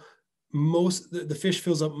until the fish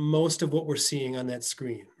fills up most of what we're seeing on that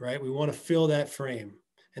screen, right? We want to fill that frame,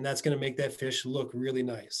 and that's going to make that fish look really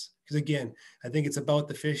nice. Because again, I think it's about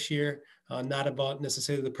the fish here, not about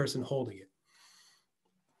necessarily the person holding it.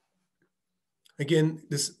 Again,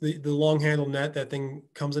 the long handle net, that thing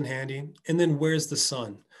comes in handy. And then where's the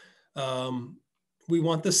sun? We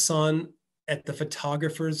want the sun at the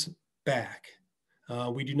photographer's back.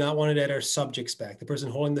 We do not want it at our subject's back. The person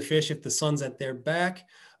holding the fish, if the sun's at their back,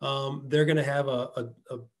 they're going to have a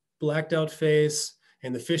blacked out face,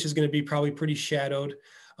 and the fish is going to be probably pretty shadowed.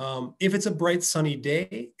 If it's a bright sunny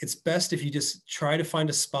day, it's best if you just try to find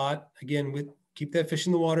a spot, again, keep that fish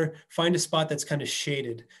in the water, find a spot that's kind of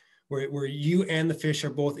shaded, where you and the fish are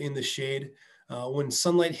both in the shade. When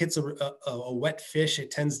sunlight hits a wet fish, it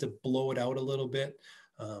tends to blow it out a little bit,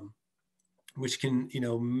 which can,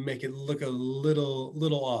 make it look a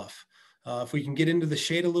little off. If we can get into the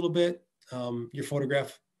shade a little bit, your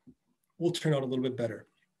photograph will turn out a little bit better.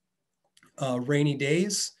 Rainy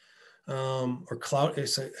days, or cloud, I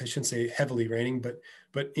shouldn't say heavily raining,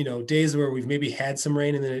 but days where we've maybe had some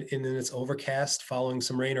rain and then it's overcast following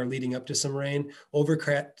some rain or leading up to some rain.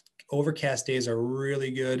 Overcast days are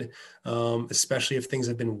really good, especially if things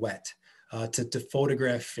have been wet, to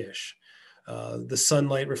photograph fish. The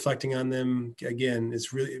sunlight reflecting on them, again,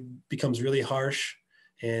 becomes really harsh,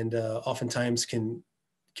 and oftentimes can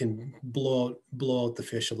blow out the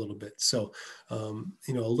fish a little bit. So, a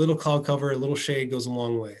little cloud cover, a little shade goes a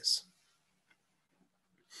long ways.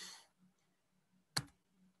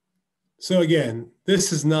 So again,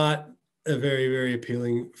 this is not a very, very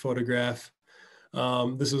appealing photograph.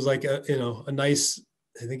 This was like a nice,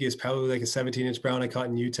 I think it was probably like a 17-inch brown I caught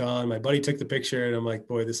in Utah, and my buddy took the picture and I'm like,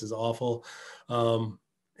 boy, this is awful.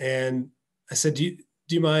 And I said, do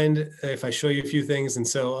you mind if I show you a few things? And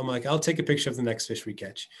so I'm like, I'll take a picture of the next fish we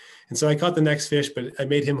catch. And so I caught the next fish, but I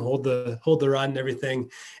made him hold the rod and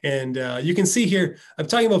everything. And you can see here, I'm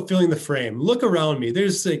talking about filling the frame. Look around me.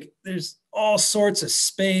 There's all sorts of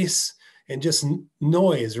space and just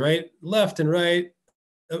noise, right? Left and right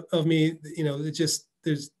of me, it just,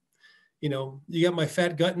 there's, you got my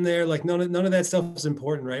fat gut in there. Like none of that stuff is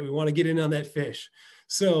important, right? We want to get in on that fish.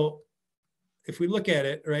 So if we look at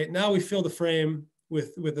it right now, we fill the frame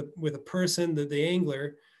with a person, the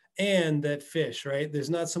angler, and that fish, right? There's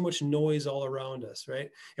not so much noise all around us, right?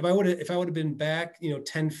 If I would have been back,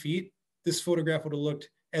 10 feet, this photograph would have looked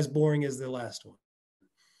as boring as the last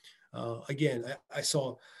one. Again, I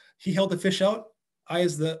saw he held the fish out. I,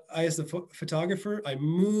 as the photographer, I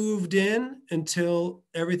moved in until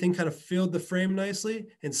everything kind of filled the frame nicely,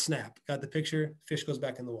 and snap, got the picture. Fish goes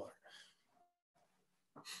back in the water.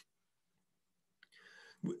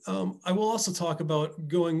 I will also talk about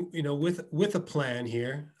going, with a plan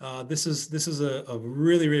here. This is a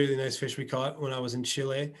really, really nice fish we caught when I was in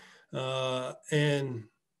Chile. And,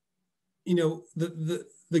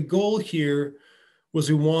 the goal here was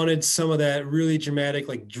we wanted some of that really dramatic,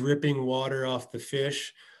 like dripping water off the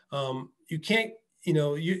fish. You can't,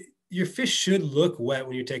 your fish should look wet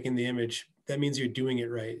when you're taking the image. That means you're doing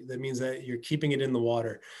it right. That means that you're keeping it in the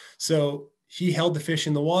water. So he held the fish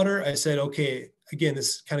in the water. I said, okay, again,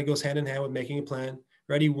 this kind of goes hand in hand with making a plan.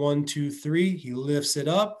 Ready, 1, 2, 3. He lifts it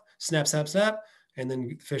up, snap, snap, snap, and then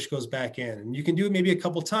the fish goes back in. And you can do it maybe a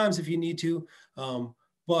couple times if you need to,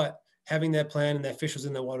 but having that plan and that fish was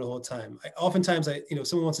in the water the whole time. Oftentimes,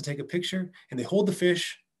 someone wants to take a picture and they hold the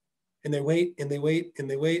fish and they wait and they wait and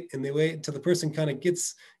they wait and they wait until the person kind of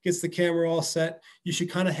gets the camera all set. You should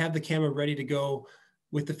kind of have the camera ready to go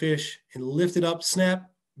with the fish and lift it up, snap,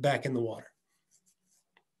 back in the water.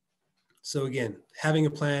 So again, having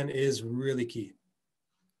a plan is really key.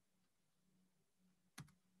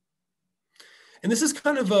 And this is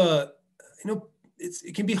kind of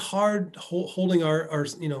it can be hard holding our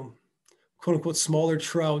quote unquote smaller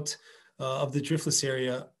trout of the driftless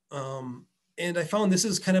area. And I found this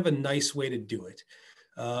is kind of a nice way to do it.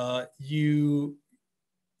 You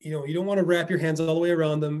don't want to wrap your hands all the way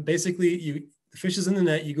around them. Basically, the fish is in the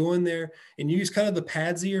net, you go in there and you use kind of the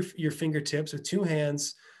pads of your fingertips with 2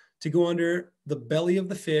 hands to go under the belly of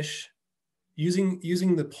the fish, using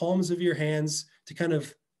the palms of your hands to kind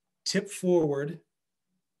of tip forward,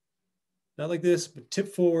 not like this, but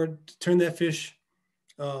tip forward to turn that fish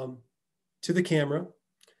to the camera.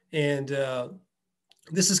 And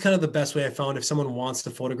this is kind of the best way I found if someone wants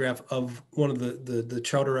a photograph of one of the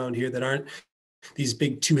trout around here that aren't these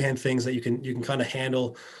big 2-hand things that you can kind of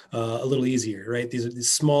handle a little easier, right? These are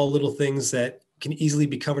these small little things that can easily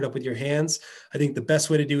be covered up with your hands. I think the best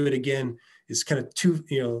way to do it again is kind of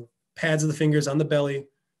 2, pads of the fingers on the belly,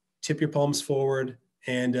 tip your palms forward,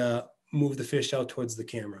 and move the fish out towards the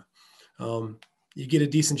camera. You get a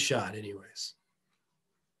decent shot anyways.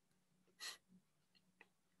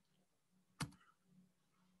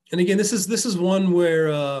 And again, this is one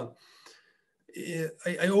where I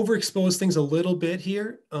overexpose things a little bit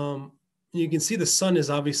here. You can see the sun is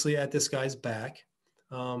obviously at this guy's back.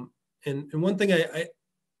 And one thing I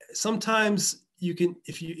sometimes you can,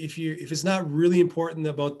 if it's not really important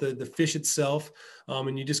about the fish itself,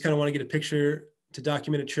 and you just kind of want to get a picture to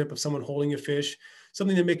document a trip of someone holding a fish,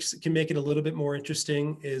 something that can make it a little bit more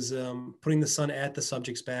interesting is putting the sun at the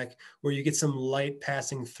subject's back, where you get some light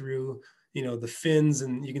passing through, the fins,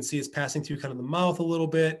 and you can see it's passing through kind of the mouth a little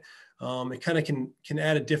bit. It kind of can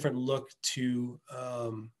add a different look to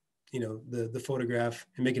the photograph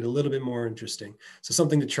and make it a little bit more interesting. So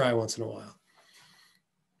something to try once in a while.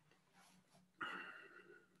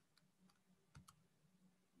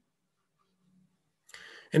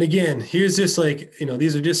 And again, here's just like,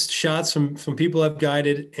 these are just shots from people I've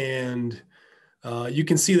guided, and you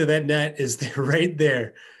can see that net is there, right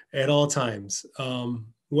there at all times.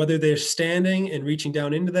 Whether they're standing and reaching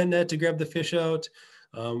down into that net to grab the fish out,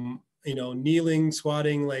 kneeling,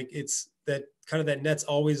 squatting, like it's that kind of that net's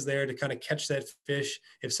always there to kind of catch that fish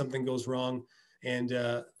if something goes wrong. And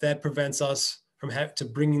that prevents us from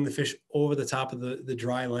bringing the fish over the top of the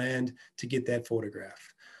dry land to get that photograph.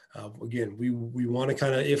 Again, we want to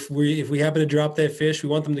kind of, if we happen to drop that fish, we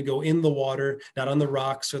want them to go in the water, not on the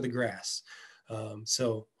rocks or the grass.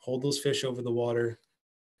 So hold those fish over the water.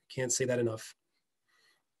 Can't say that enough.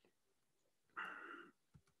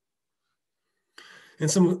 And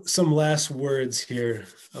some last words here.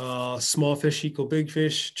 Small fish equal big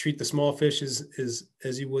fish. Treat the small fish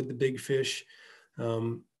as you would the big fish.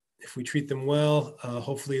 If we treat them well,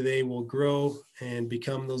 hopefully they will grow and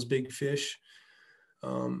become those big fish.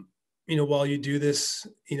 While you do this,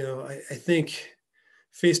 I think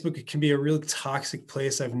Facebook can be a real toxic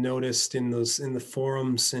place. I've noticed in the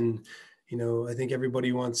forums, and I think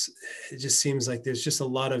everybody wants. It just seems like there's just a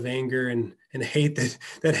lot of anger and hate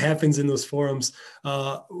that happens in those forums.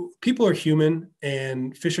 People are human,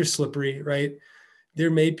 and fish are slippery, right?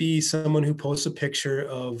 There may be someone who posts a picture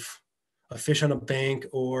of a fish on a bank,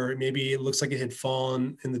 or maybe it looks like it had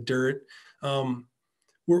fallen in the dirt.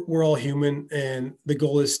 We're all human, and the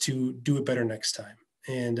goal is to do it better next time.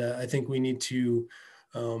 And I think we need to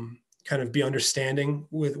kind of be understanding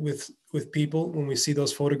with people when we see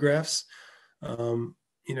those photographs.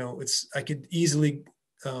 I could easily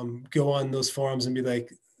go on those forums and be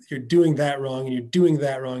like, you're doing that wrong, and you're doing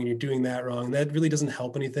that wrong, and you're doing that wrong. And that really doesn't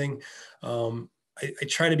help anything. I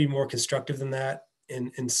try to be more constructive than that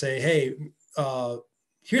and say, hey,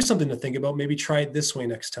 here's something to think about. Maybe try it this way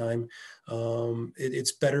next time.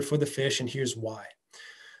 It's better for the fish, and here's why.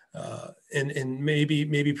 And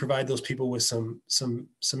maybe provide those people with some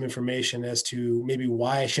information as to maybe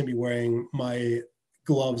why I shouldn't be wearing my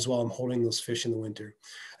gloves while I'm holding those fish in the winter.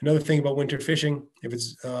 Another thing about winter fishing, if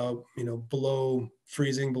it's below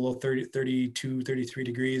freezing, below 32, 33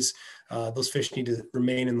 degrees, those fish need to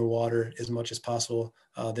remain in the water as much as possible.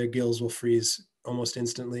 Their gills will freeze almost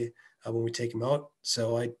instantly when we take them out.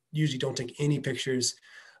 So I usually don't take any pictures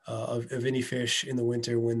of any fish in the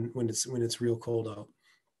winter when it's real cold out.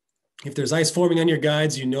 If there's ice forming on your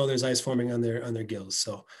guides, there's ice forming on their gills.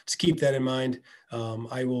 So just keep that in mind.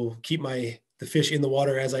 I will keep the fish in the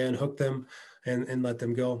water as I unhook them and let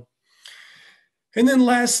them go. And then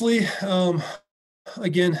lastly,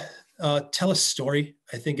 again, tell a story,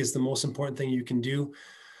 I think, is the most important thing you can do.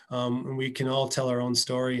 And we can all tell our own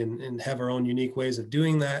story and have our own unique ways of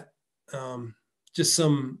doing that. Just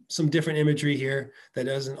some different imagery here that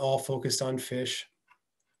isn't all focused on fish.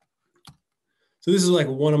 So this is like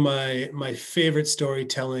one of my favorite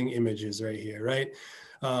storytelling images right here, right?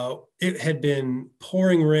 It had been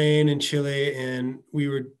pouring rain in Chile, and we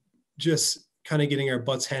were just kind of getting our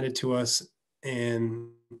butts handed to us. And,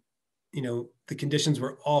 the conditions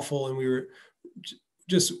were awful, and we were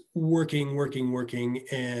just working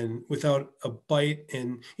and without a bite.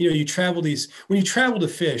 And, you travel when you travel to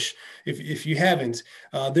fish, if you haven't,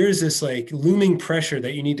 there's this like looming pressure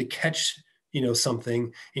that you need to catch something,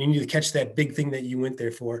 and you need to catch that big thing that you went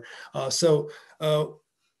there for. So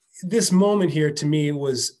this moment here to me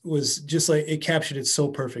was just like, it captured it so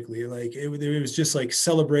perfectly. Like it was just like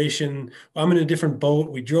celebration. I'm in a different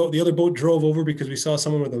boat. The other boat drove over because we saw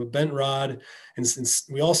someone with a bent rod, and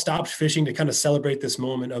we all stopped fishing to kind of celebrate this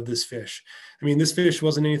moment of this fish. I mean, this fish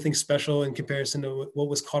wasn't anything special in comparison to what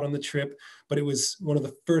was caught on the trip, but it was one of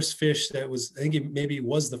the first fish that was, I think it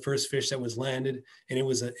was the first fish that was landed. And it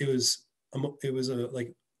was a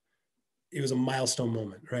milestone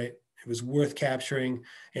moment, right? It was worth capturing.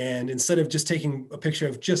 And instead of just taking a picture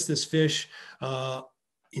of just this fish,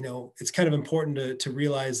 it's kind of important to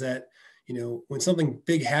realize that, when something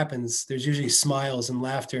big happens, there's usually smiles and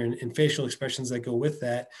laughter and facial expressions that go with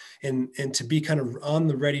that. And to be kind of on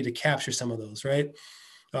the ready to capture some of those, right?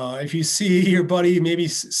 If you see your buddy maybe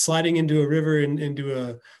sliding into a river and into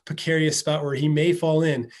a precarious spot where he may fall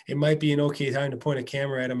in, it might be an okay time to point a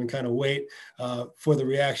camera at him and kind of wait for the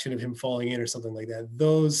reaction of him falling in or something like that.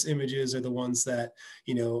 Those images are the ones that,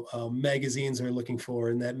 magazines are looking for,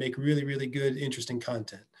 and that make really, really good, interesting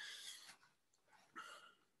content.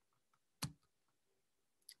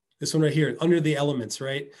 This one right here, Under the Elements,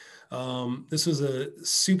 right? This was a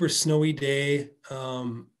super snowy day,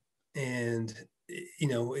 and it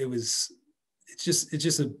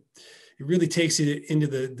really takes you into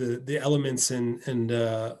the elements and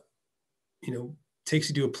takes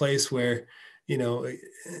you to a place where,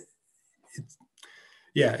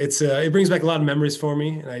 it brings back a lot of memories for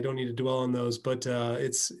me, and I don't need to dwell on those, but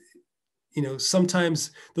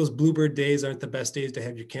sometimes those bluebird days aren't the best days to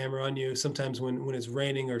have your camera on you. Sometimes when it's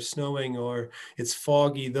raining or snowing or it's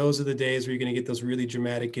foggy, those are the days where you're going to get those really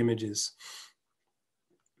dramatic images.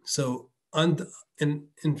 So and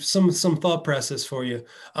some thought process for you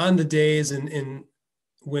on the days and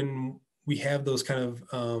when we have those kind of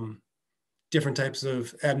different types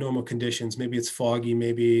of abnormal conditions. Maybe it's foggy,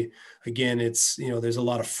 maybe again it's there's a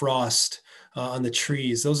lot of frost on the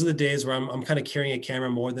trees. Those are the days where I'm kind of carrying a camera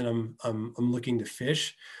more than I'm looking to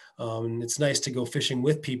fish. And it's nice to go fishing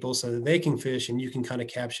with people so that they can fish and you can kind of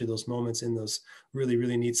capture those moments in those really,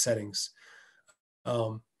 really neat settings.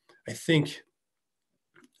 I think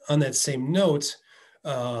on that same note,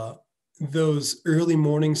 those early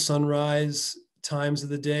morning sunrise times of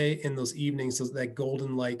the day and those evenings, that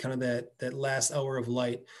golden light, kind of that last hour of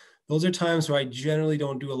light, those are times where I generally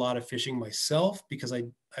don't do a lot of fishing myself, because I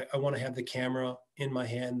want to have the camera in my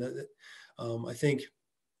hand. I think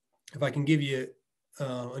if I can give you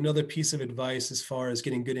another piece of advice as far as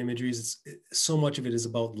getting good imagery, so much of it is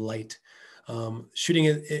about light. Shooting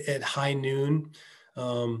at high noon,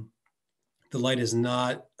 the light is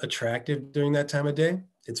not attractive during that time of day.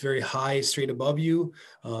 It's very high, straight above you.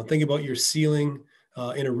 Think about your ceiling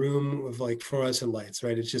in a room with like fluorescent lights,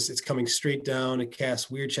 right? It's coming straight down. It casts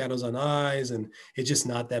weird shadows on eyes, and it's just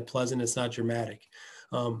not that pleasant. It's not dramatic.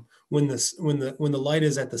 When the light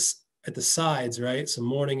is at the sides, right? So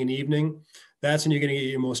morning and evening, that's when you're going to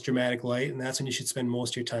get your most dramatic light, and that's when you should spend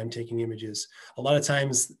most of your time taking images. A lot of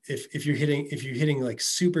times, if you're hitting like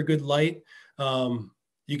super good light,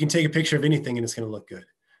 you can take a picture of anything and it's going to look good.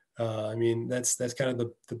 I mean, that's kind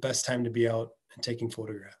of the best time to be out and taking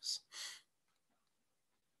photographs.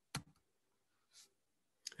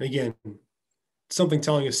 And again, something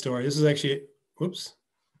telling a story. This is actually, whoops.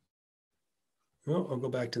 Oh, I'll go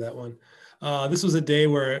back to that one. This was a day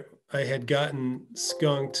where I had gotten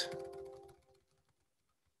skunked.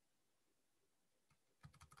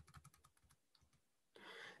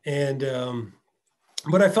 And,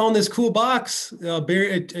 but I found this cool box.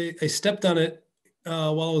 I stepped on it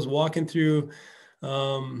while I was walking through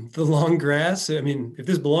the long grass. I mean, if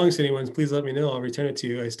this belongs to anyone, please let me know. I'll return it to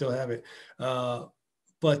you. I still have it.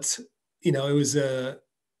 But you know, it was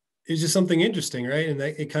just something interesting, right? And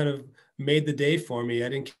it kind of made the day for me. I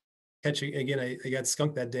didn't catch it again. I got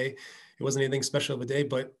skunked that day. It wasn't anything special of a day,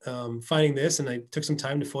 but finding this, and I took some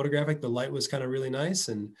time to photograph it. The light was kind of really nice,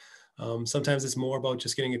 and sometimes it's more about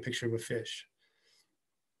just getting a picture of a fish.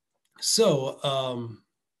 So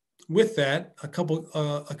with that, a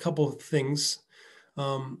couple of things.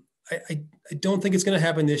 I don't think it's going to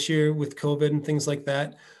happen this year with COVID and things like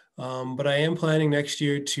that. But I am planning next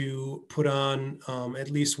year to put on at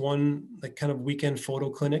least one like kind of weekend photo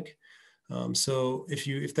clinic. So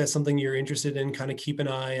if that's something you're interested in, kind of keep an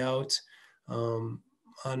eye out on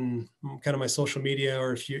kind of my social media,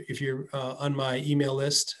 or if you're on my email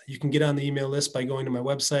list. You can get on the email list by going to my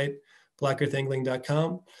website,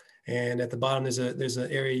 blackearthangling.com. And at the bottom, there's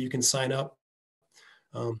an area you can sign up.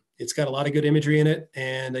 It's got a lot of good imagery in it,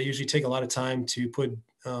 and I usually take a lot of time to put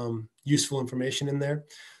useful information in there.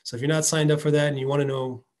 So if you're not signed up for that and you want to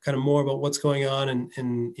know kind of more about what's going on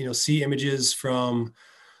and you know, see images from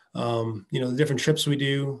you know, the different trips we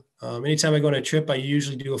do. Anytime I go on a trip, I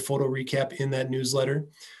usually do a photo recap in that newsletter.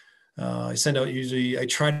 I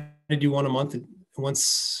try to do one a month.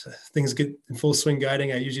 Once things get in full swing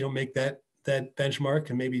guiding, I usually don't make that benchmark,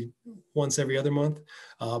 and maybe once every other month.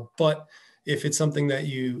 But if it's something that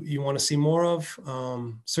you want to see more of,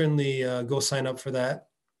 certainly go sign up for that.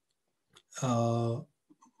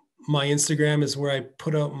 My Instagram is where I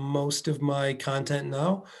put out most of my content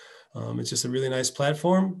now. It's just a really nice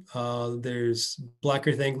platform. There's Black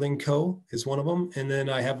Earth Angling Co. is one of them. And then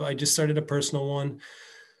I just started a personal one,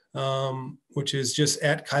 which is just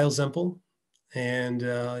at Kyle Zempel. And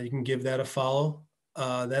you can give that a follow.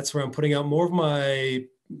 That's where I'm putting out more of my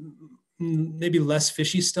maybe less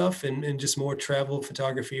fishy stuff and just more travel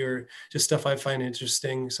photography, or just stuff I find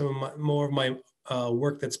interesting. More of my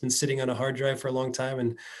work that's been sitting on a hard drive for a long time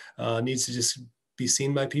and needs to just be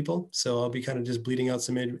seen by people. So I'll be kind of just bleeding out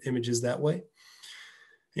some images that way.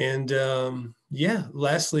 And yeah,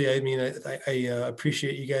 lastly, I mean, I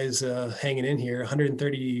appreciate you guys hanging in here.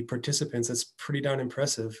 130 participants. That's pretty darn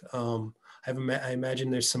impressive. I imagine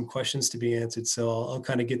there's some questions to be answered, so I'll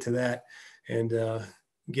kind of get to that and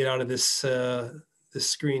get out of this this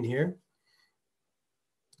screen here.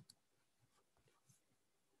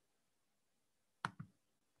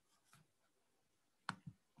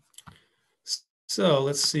 So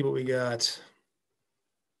let's see what we got.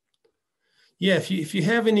 Yeah, if you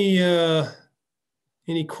have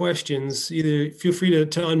any questions, either feel free to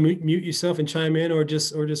unmute yourself and chime in, or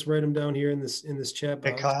just write them down here in this chat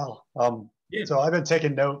box. Hey Kyle, yeah. So I've been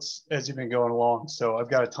taking notes as you've been going along. So I've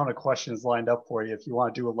got a ton of questions lined up for you if you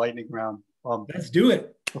want to do a lightning round. Let's do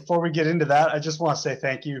it. Before we get into that, I just want to say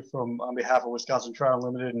thank you on behalf of Wisconsin Trout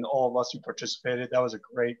Unlimited and all of us who participated. That was a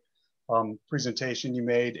great presentation you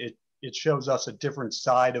made. It shows us a different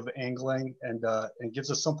side of angling and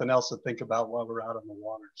gives us something else to think about while we're out on the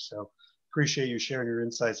water. So appreciate you sharing your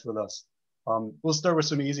insights with us. We'll start with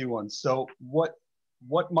some easy ones. So what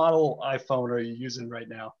model iPhone are you using right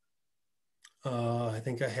now? I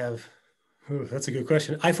think I have. Ooh, that's a good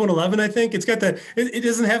question. iPhone 11, I think. It's got it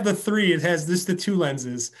doesn't have the 3. It has just the 2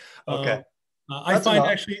 lenses. Okay. I find enough.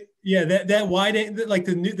 Actually, yeah, that wide, like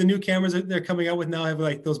the new cameras that they're coming out with now have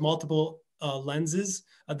like those multiple lenses.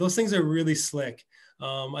 Those things are really slick.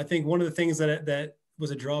 I think one of the things that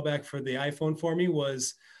was a drawback for the iPhone for me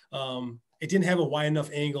was it didn't have a wide enough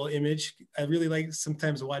angle image. I really like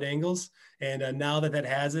sometimes wide angles, and now that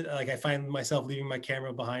has it, like I find myself leaving my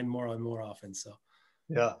camera behind more and more often. So,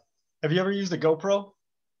 yeah. Have you ever used a GoPro?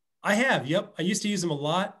 I have. Yep, I used to use them a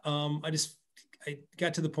lot. I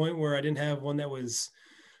got to the point where I didn't have one that was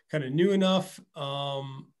kind of new enough,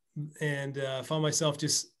 and found myself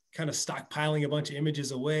just kind of stockpiling a bunch of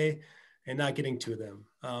images away and not getting to them.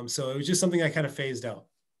 So it was just something I kind of phased out.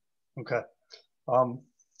 Okay.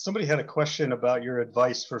 Somebody had a question about your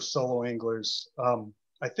advice for solo anglers.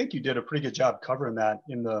 I think you did a pretty good job covering that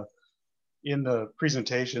in the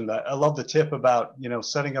presentation. I love the tip about,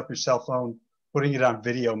 setting up your cell phone, putting it on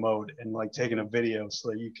video mode and like taking a video so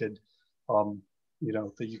that you could,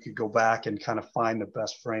 that you could go back and kind of find the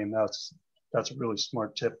best frame. That's a really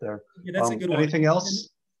smart tip there. Yeah, that's a good one. Anything else?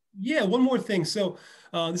 Yeah, one more thing. So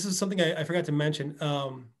this is something I forgot to mention.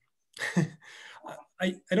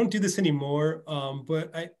 I don't do this anymore,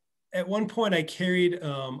 but at one point I carried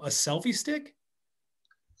a selfie stick,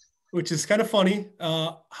 which is kind of funny.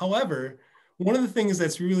 However, one of the things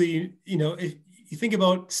that's really, if you think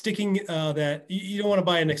about sticking that, you don't want to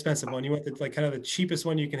buy an expensive one. You want the, like kind of the cheapest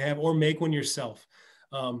one you can have, or make one yourself.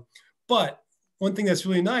 But one thing that's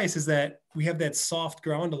really nice is that we have that soft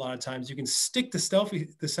ground. A lot of times you can stick the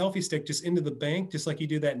selfie stick just into the bank, just like you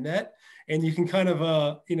do that net. And you can kind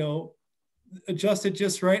of, adjust it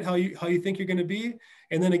just right how you think you're going to be.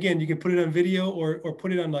 And then again, you can put it on video or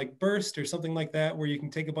put it on like burst or something like that, where you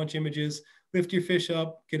can take a bunch of images, lift your fish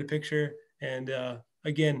up, get a picture. And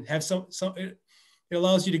again, have some, it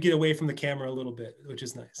allows you to get away from the camera a little bit, which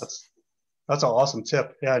is nice. That's an awesome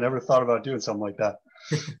tip. Yeah, I never thought about doing something like that.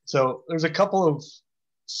 So there's a couple of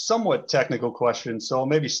somewhat technical questions. So I'll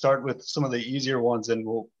maybe start with some of the easier ones, and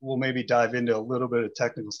we'll maybe dive into a little bit of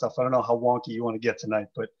technical stuff. I don't know how wonky you want to get tonight,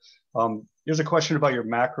 but here's a question about your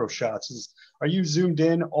macro shots. Are you zoomed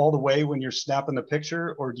in all the way when you're snapping the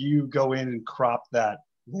picture, or do you go in and crop that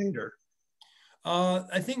later?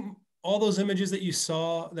 I think all those images that you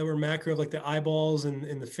saw that were macro, like the eyeballs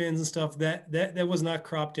and the fins and stuff, that was not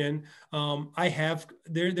cropped in.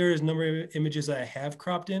 There is a number of images that I have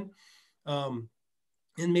cropped in.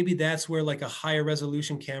 And maybe that's where like a higher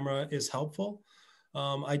resolution camera is helpful.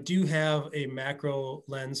 I do have a macro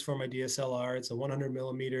lens for my DSLR. It's a 100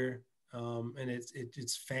 millimeter, and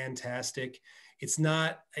it's fantastic. I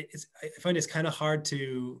find it's kind of hard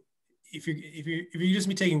to, if you're just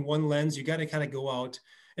be taking one lens, you got to kind of go out.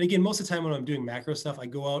 And again, most of the time when I'm doing macro stuff, I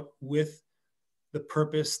go out with the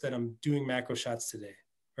purpose that I'm doing macro shots today,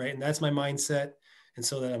 right? And that's my mindset. And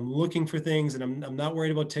so that I'm looking for things, and I'm not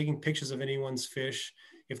worried about taking pictures of anyone's fish.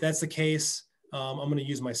 If that's the case, I'm going to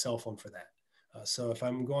use my cell phone for that. So if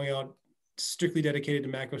I'm going out strictly dedicated to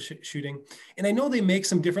macro shooting, and I know they make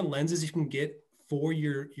some different lenses you can get for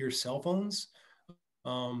your cell phones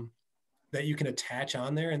that you can attach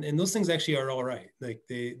on there, and those things actually are all right. Like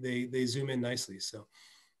they zoom in nicely. So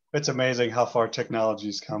it's amazing how far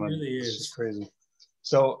technology's coming. It really is. It's just crazy.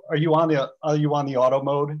 So are you on the auto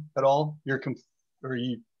mode at all? Are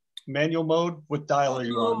you manual mode? What dial are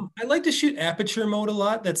you on? I like to shoot aperture mode a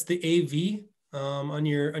lot. That's the AV on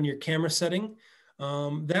your camera setting.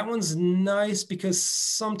 That one's nice because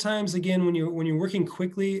sometimes, again, when you're working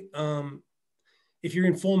quickly, if you're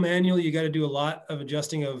in full manual, you got to do a lot of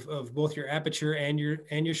adjusting of both your aperture and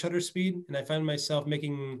your shutter speed. And I find myself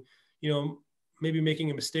making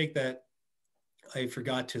a mistake that I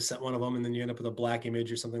forgot to set one of them, and then you end up with a black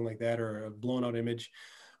image or something like that, or a blown out image.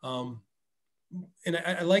 And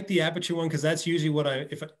I like the aperture one because that's usually what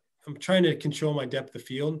if I'm trying to control my depth of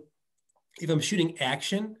field. If I'm shooting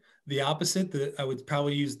action, the opposite, I would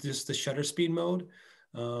probably use just the shutter speed mode,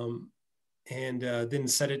 and then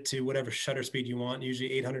set it to whatever shutter speed you want.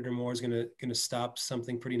 Usually 800 or more is gonna stop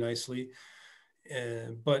something pretty nicely.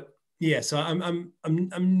 But yeah, so I'm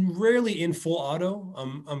rarely in full auto.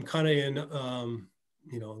 I'm kind of in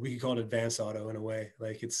we could call it advanced auto in a way.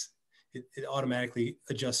 Like it automatically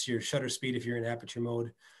adjusts your shutter speed if you're in aperture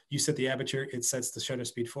mode. You set the aperture, it sets the shutter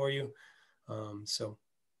speed for you. So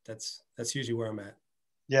that's usually where I'm at.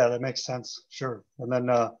 Yeah, that makes sense. Sure. And then,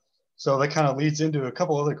 so that kind of leads into a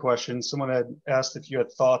couple other questions. Someone had asked if you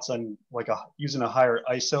had thoughts on like using a higher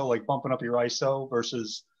ISO, like bumping up your ISO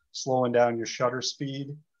versus slowing down your shutter speed.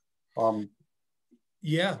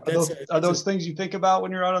 Yeah. Are those things you think about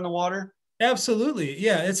when you're out on the water? Absolutely.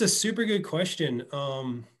 Yeah. It's a super good question.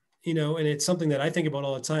 And it's something that I think about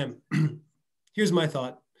all the time. Here's my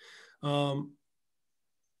thought.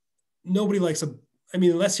 nobody likes I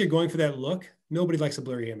mean, unless you're going for that look, nobody likes a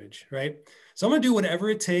blurry image, right? So I'm going to do whatever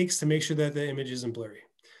it takes to make sure that the image isn't blurry.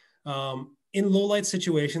 In low light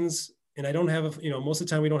situations, and I don't have most of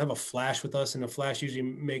the time we don't have a flash with us, and a flash usually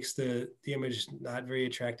makes the image not very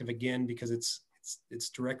attractive again, because it's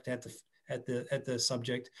direct at the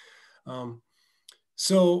subject.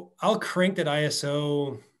 So I'll crank that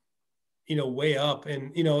ISO, way up,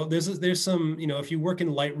 and there's some, if you work in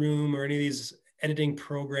Lightroom or any of these editing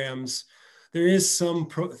programs, there is some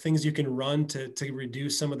things you can run to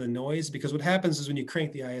reduce some of the noise, because what happens is when you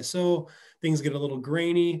crank the ISO, things get a little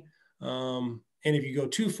grainy. And if you go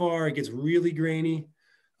too far, it gets really grainy.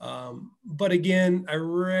 But again, I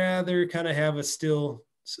rather kind of have a still,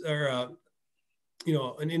 or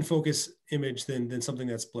an in focus image than something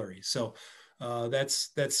that's blurry. So that's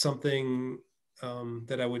something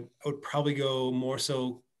that I would probably go more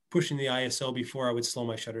so pushing the ISO before I would slow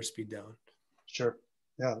my shutter speed down. Sure.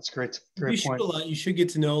 Yeah, that's great. If you shoot a lot, you should get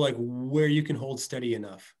to know like where you can hold steady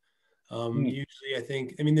enough. Usually, I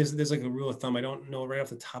think, there's like a rule of thumb. I don't know right off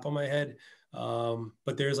the top of my head,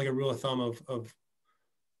 but there's like a rule of thumb of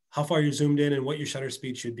how far you're zoomed in and what your shutter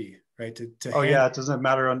speed should be, right? Yeah, it doesn't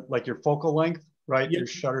matter on like your focal length, right? Yep. Your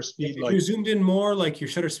shutter speed, if you're zoomed in more, like your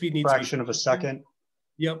shutter speed needs fraction of a second.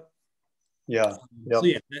 Yep. Yeah. So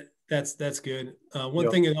yeah, that's good.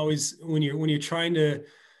 One thing is always when you're trying to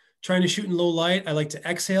shoot in low light, I like to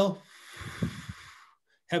exhale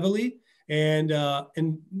heavily and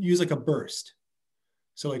use like a burst.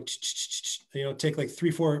 So like, take like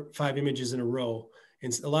 3, 4, 5 images in a row.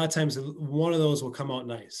 And a lot of times one of those will come out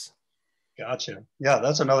nice. Gotcha. Yeah,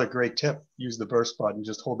 that's another great tip. Use the burst button,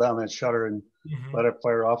 just hold down that shutter and let it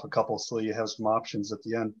fire off a couple so you have some options at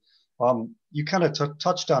the end. You kind of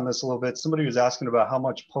touched on this a little bit. Somebody was asking about how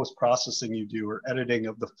much post-processing you do or editing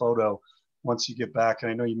of the photo once you get back.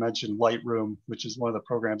 And I know you mentioned Lightroom, which is one of the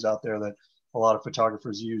programs out there that a lot of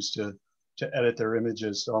photographers use to edit their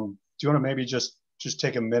images. Do you want to maybe just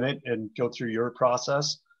take a minute and go through your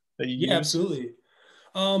process that you use? Yeah, absolutely.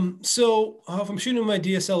 So if I'm shooting with my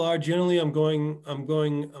DSLR, generally I'm going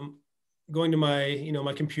to my,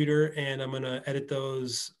 my computer, and I'm going to edit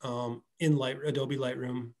those, in Adobe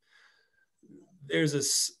Lightroom. There's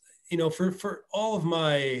this, for all of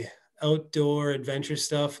my outdoor adventure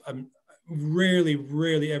stuff, I'm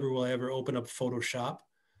rarely ever will I ever open up Photoshop.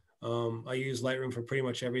 I use Lightroom for pretty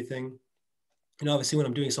much everything. And obviously when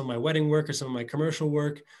I'm doing some of my wedding work or some of my commercial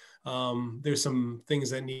work, there's some things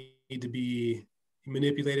that need to be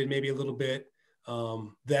manipulated maybe a little bit.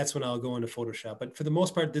 That's when I'll go into Photoshop. But for the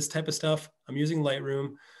most part, this type of stuff, I'm using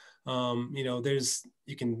Lightroom.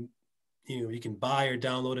 You can buy or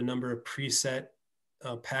download a number of preset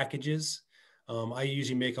packages. I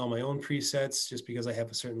usually make all my own presets just because I have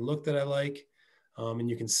a certain look that I like, and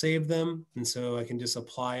you can save them. And so I can just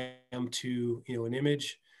apply them to, an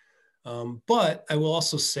image. But I will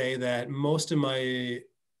also say that most of my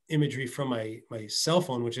imagery from my cell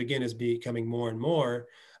phone, which again is becoming more and more,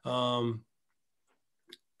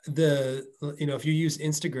 if you use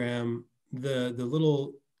Instagram, the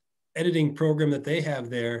little editing program that they have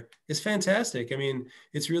there is fantastic. I mean,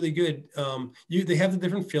 it's really good. They have the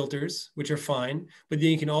different filters, which are fine, but then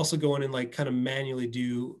you can also go in and like kind of manually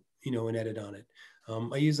do, an edit on it.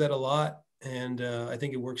 I use that a lot, and I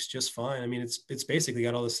think it works just fine. I mean, it's basically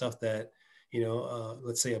got all the stuff that,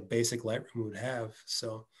 let's say a basic Lightroom would have.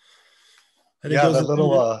 So I think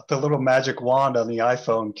the little magic wand on the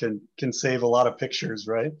iPhone can save a lot of pictures,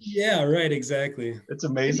 right? Yeah, right. Exactly. It's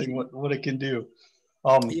amazing what it can do.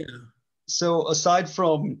 Yeah. So aside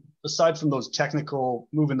from those technical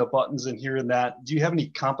moving the buttons and here and that, do you have any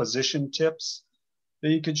composition tips that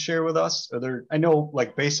you could share with us? I know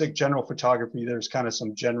like basic general photography, there's kind of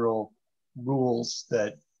some general rules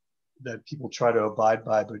that people try to abide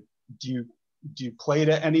by, but do you play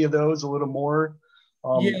to any of those a little more?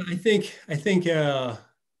 Yeah, I think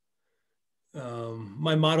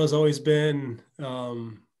my motto has always been,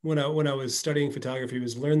 when I was studying photography,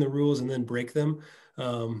 was learn the rules and then break them.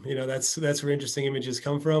 That's where interesting images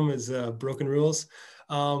come from, is broken rules.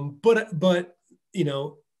 But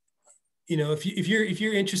if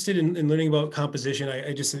you're interested in learning about composition, I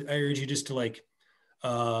urge you just to like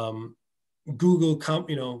Google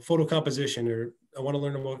photo composition, or I want to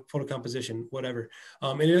learn about photo composition, whatever.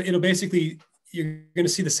 And it'll basically, you're going to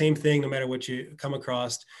see the same thing no matter what you come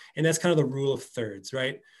across. And that's kind of the rule of thirds,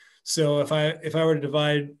 right? So if I were to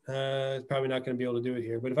divide, probably not going to be able to do it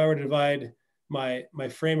here, but if I were to divide my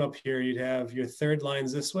frame up here, you'd have your third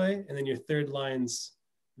lines this way, and then your third lines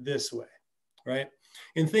this way, right?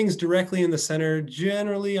 And things directly in the center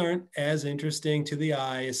generally aren't as interesting to the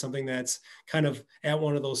eye as something that's kind of at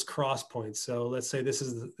one of those cross points. So let's say this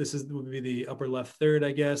would be the upper left third,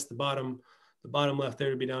 I guess. The bottom left third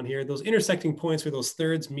would be down here. Those intersecting points where those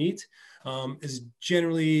thirds meet is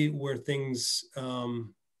generally where things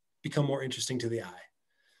become more interesting to the eye.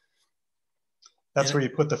 That's where you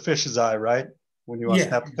put the fish's eye, right? When you want to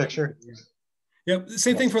snap a picture. Yep.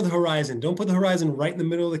 Same thing for the horizon. Don't put the horizon right in the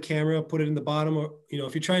middle of the camera. Put it in the bottom. Or, you know,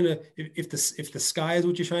 if you're trying to, if the sky is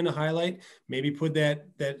what you're trying to highlight, maybe put that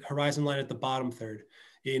horizon line at the bottom third.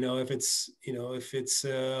 You know, if it's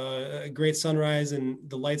a great sunrise and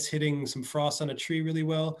the light's hitting some frost on a tree really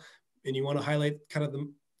well, and you want to highlight kind of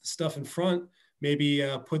the stuff in front, maybe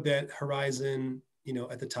put that horizon, you know,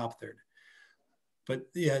 at the top third. But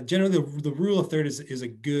yeah, generally the rule of third is a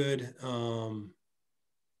good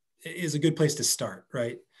place to start,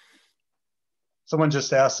 right? Someone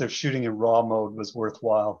just asked if shooting in RAW mode was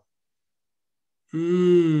worthwhile.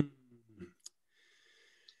 That's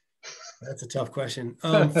a tough question.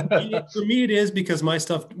 For me, it is, because my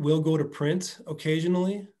stuff will go to print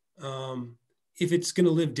occasionally. If it's going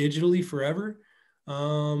to live digitally forever,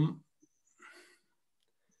 I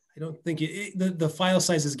don't think the file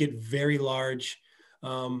sizes get very large.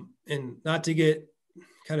 And not to get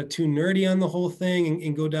kind of too nerdy on the whole thing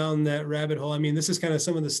and go down that rabbit hole. I mean, this is kind of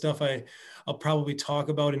some of the stuff I'll probably talk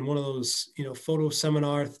about in one of those, you know, photo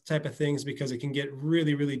seminar type of things, because it can get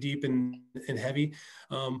really, really deep and heavy.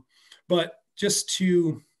 But just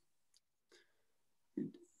to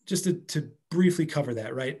briefly cover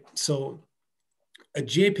that, right? So a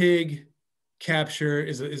JPEG capture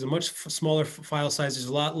is a much smaller file size. There's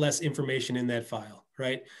a lot less information in that file,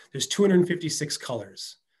 right? There's 256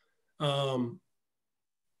 colors.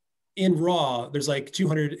 In RAW, there's like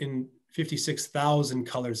 256,000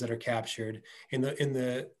 colors that are captured. In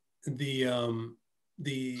the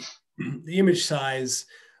image size,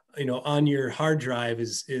 you know, on your hard drive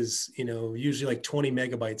is you know, usually like 20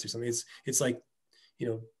 megabytes or something. It's like, you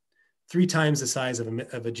know, 3 times the size of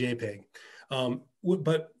a JPEG.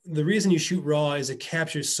 But the reason you shoot RAW is it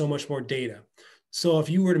captures so much more data. So if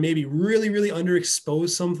you were to maybe really, really underexpose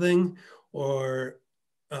something, or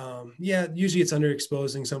usually it's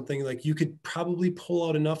underexposing something, like you could probably pull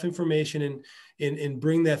out enough information and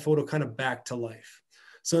bring that photo kind of back to life.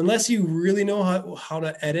 So unless you really know how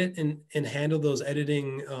to edit and handle those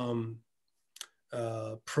editing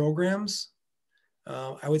programs,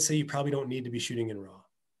 I would say you probably don't need to be shooting in RAW,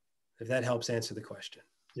 if that helps answer the question.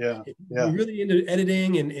 Yeah. If you're really into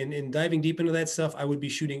editing and diving deep into that stuff, I would be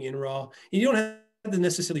shooting in RAW. And you don't have to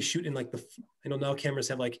necessarily shoot in like I know now cameras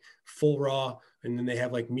have like full RAW, and then they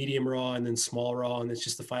have like medium RAW and then small RAW, and it's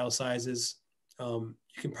just the file sizes. You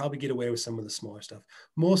can probably get away with some of the smaller stuff.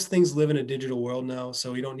 Most things live in a digital world now,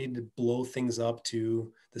 so you don't need to blow things up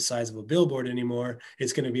to the size of a billboard anymore.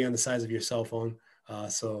 It's going to be on the size of your cell phone.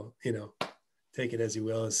 So, you know, take it as you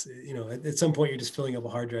will. It's, you know, at some point you're just filling up a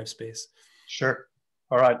hard drive space. Sure.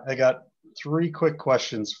 All right. I got 3 quick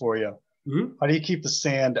questions for you. Mm-hmm. How do you keep the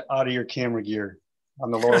sand out of your camera gear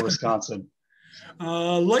on the lower Wisconsin?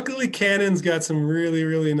 Luckily, Canon's got some really,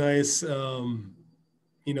 really nice,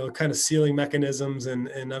 you know, kind of sealing mechanisms,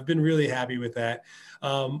 and I've been really happy with that.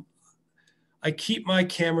 I keep my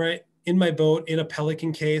camera in my boat in a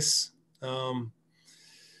Pelican case. I'm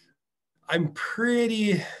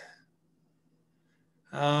pretty,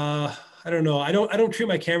 I don't know. I don't treat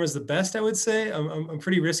my cameras the best, I would say. I'm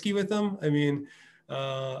pretty risky with them. I mean,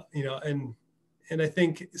 you know, and I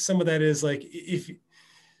think some of that is like, if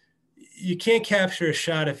you can't capture a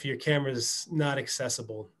shot if your camera is not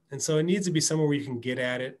accessible. And so it needs to be somewhere where you can get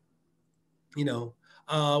at it. You know,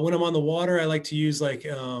 when I'm on the water, I like to use like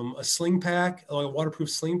a sling pack, like a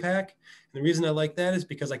waterproof sling pack. And the reason I like that is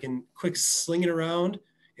because I can quick sling it around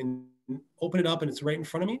and open it up and it's right in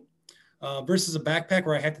front of me, versus a backpack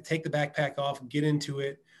where I have to take the backpack off and get into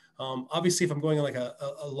it. Obviously, if I'm going on like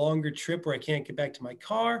a longer trip where I can't get back to my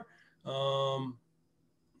car,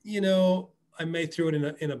 you know, I may throw it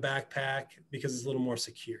in a backpack because it's a little more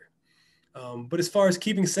secure. But as far as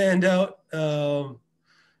keeping sand out,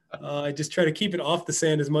 I just try to keep it off the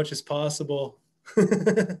sand as much as possible.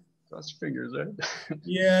 Cross fingers, right?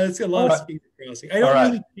 Yeah, it's got a lot of finger crossing. I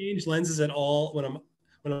don't really change lenses at all when I'm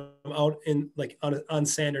out in like on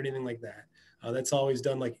sand or anything like that. That's always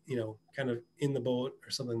done like, you know, kind of in the boat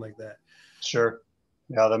or something like that. Sure.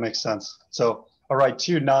 Yeah, that makes sense. So, all right,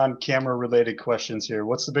 2 non-camera related questions here.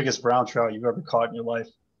 What's the biggest brown trout you've ever caught in your life?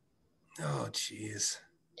 Oh, geez.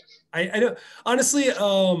 I don't, honestly,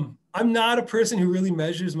 I'm not a person who really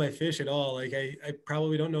measures my fish at all. Like I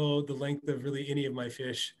probably don't know the length of really any of my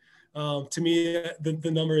fish. To me,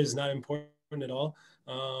 the number is not important. at all.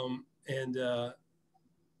 And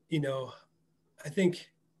you know, I think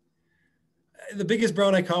the biggest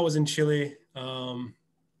brown I caught was in Chile.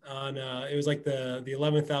 It was like the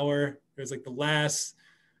 11th hour. It was like the last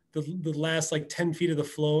like 10 feet of the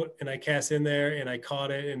float, and I cast in there and I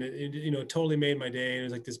caught it, and it you know, totally made my day. And it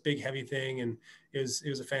was like this big heavy thing, and it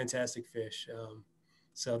was a fantastic fish.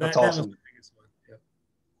 So That's that was awesome. the biggest one. Yeah.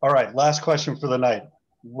 All right, last question for the night.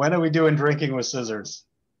 When are we doing drinking with scissors?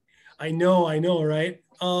 I know, right?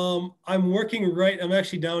 I'm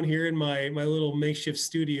actually down here in my little makeshift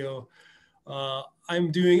studio.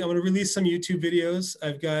 I'm going to release some YouTube videos.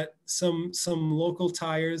 I've got some local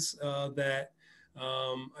tires that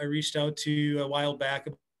I reached out to a while back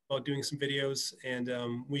about doing some videos, and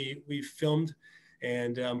we filmed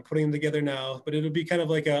and putting them together now. But it'll be kind of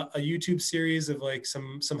like a YouTube series of like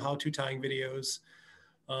some how-to tying videos.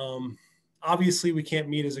 Obviously, we can't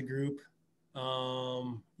meet as a group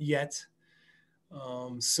yet,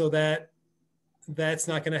 so that's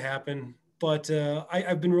not going to happen. But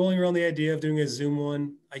I've been rolling around the idea of doing a Zoom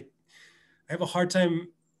one. I have a hard time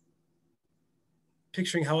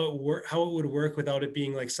picturing how it would work without it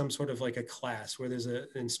being like some sort of like a class where there's an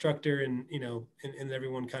instructor and, you know, and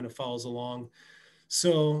everyone kind of follows along.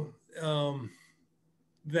 So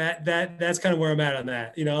that's kind of where I'm at on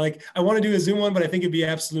that. You know, like I want to do a Zoom one, but I think it'd be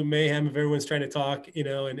absolute mayhem if everyone's trying to talk, you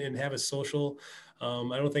know, and have a social.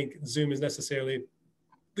 I don't think Zoom is necessarily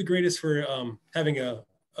the greatest for having a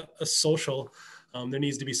social. There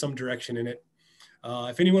needs to be some direction in it.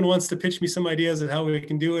 If anyone wants to pitch me some ideas of how we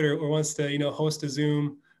can do it, or wants to, you know, host a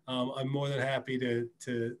Zoom, I'm more than happy to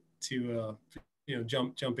you know,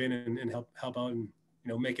 jump in and help out and, you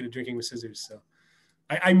know, make it a drinking with scissors. So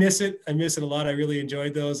I miss it. I miss it a lot. I really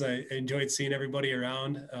enjoyed those. I enjoyed seeing everybody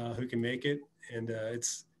around who can make it, and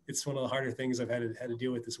it's one of the harder things I've had to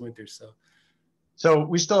deal with this winter. So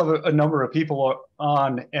we still have a number of people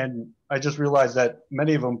on, and I just realized that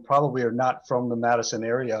many of them probably are not from the Madison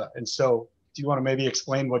area. And so do you want to maybe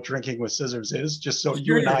explain what drinking with scissors is, just so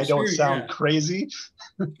you and I don't sound crazy?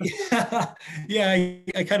 Yeah,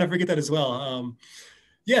 I kind of forget that as well.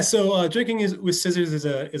 Yeah, so drinking with scissors is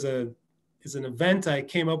an event I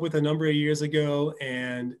came up with a number of years ago,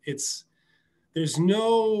 and it's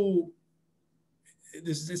not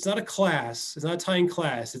a class. It's not a tying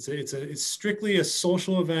class. It's strictly a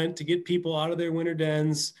social event to get people out of their winter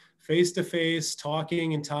dens, face to face,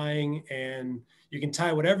 talking and tying. And you can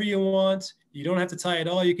tie whatever you want. You don't have to tie at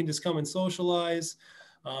all. You can just come and socialize.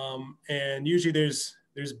 And usually there's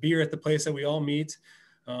beer at the place that we all meet.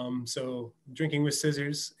 So drinking with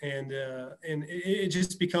scissors, and it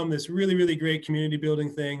just become this really, really great community building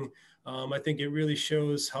thing. I think it really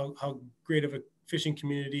shows how great of a fishing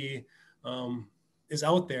community is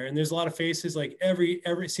out there. And there's a lot of faces. Like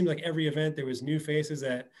it seemed like every event there was new faces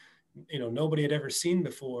that, you know, nobody had ever seen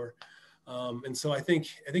before. And so I think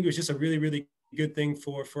it was just a really, really good thing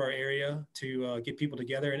for our area to get people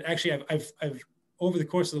together. And actually I've over the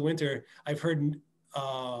course of the winter, I've heard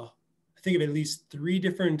I think of at least 3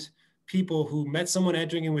 different people who met someone at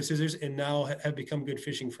Drinking with Scissors and now have become good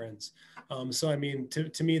fishing friends. So I mean,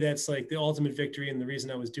 to me, that's like the ultimate victory and the reason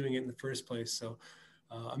I was doing it in the first place. So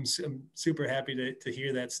I'm super happy to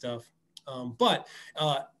hear that stuff. But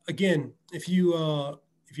again, if you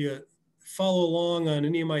follow along on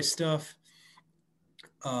any of my stuff,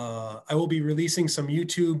 I will be releasing some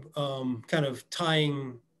YouTube kind of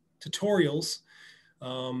tying tutorials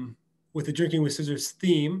with the Drinking with Scissors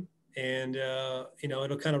theme. And, you know,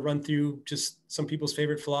 it'll kind of run through just some people's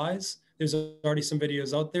favorite flies. There's already some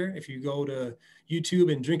videos out there. If you go to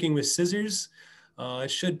YouTube and Drinking with Scissors,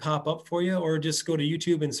 it should pop up for you, or just go to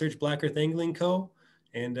YouTube and search Black Earth Angling Co.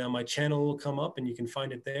 And my channel will come up and you can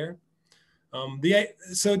find it there.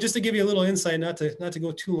 So just to give you a little insight, not to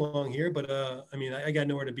go too long here, but I mean, I got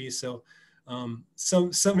nowhere to be. So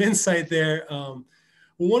some insight there.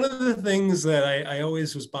 One of the things that I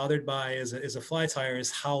always was bothered by as a fly tyer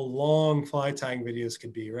is how long fly tying videos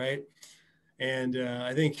could be, right? And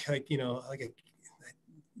I think, like, you know, like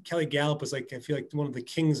Kelly Gallup was like, I feel like one of the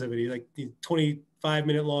kings of it. He like the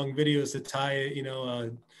 25-minute long videos to tie,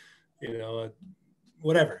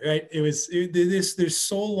 whatever, right? They're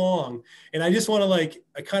so long. And I just want to like,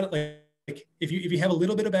 I kind of like, if you have a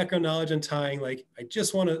little bit of background knowledge on tying, like, I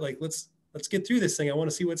just want to like, let's get through this thing. I want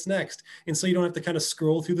to see what's next. And so you don't have to kind of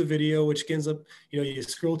scroll through the video, which ends up, you know, you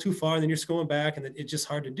scroll too far and then you're scrolling back and it's just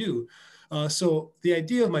hard to do. So the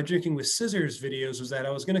idea of my Drinking with Scissors videos was that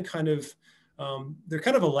I was going to kind of, they're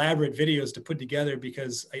kind of elaborate videos to put together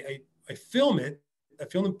because I film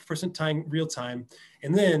the person tying real time,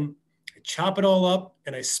 and then I chop it all up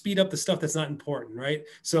and I speed up the stuff that's not important, right?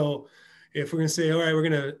 So if we're going to say, all right, we're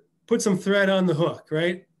going to put some thread on the hook,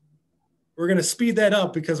 right? We're going to speed that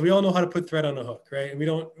up because we all know how to put thread on a hook, right? And we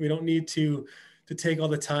don't need to take all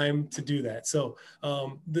the time to do that. So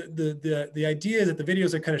the idea is that the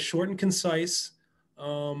videos are kind of short and concise,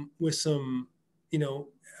 with some,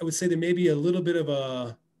 I would say there may be a little bit of a,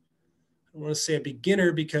 I don't want to say a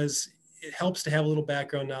beginner, because it helps to have a little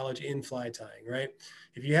background knowledge in fly tying, right?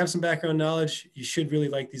 If you have some background knowledge, you should really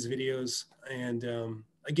like these videos. And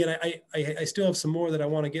again, I still have some more that I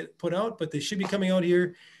want to get put out, but they should be coming out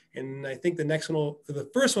here. And I think the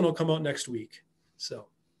first one will come out next week. So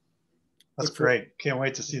that's great. Can't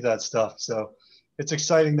wait to see that stuff. So it's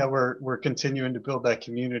exciting that we're continuing to build that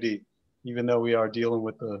community, even though we are dealing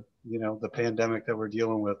with the pandemic that we're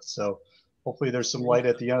dealing with. So hopefully there's some light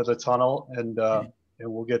at the end of the tunnel, and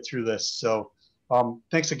we'll get through this. So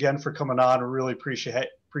thanks again for coming on. I really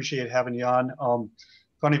appreciate having you on.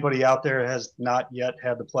 If anybody out there has not yet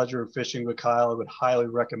had the pleasure of fishing with Kyle, I would highly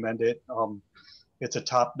recommend it. It's a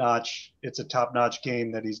top-notch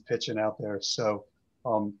game that he's pitching out there. So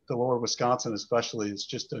the lower Wisconsin especially is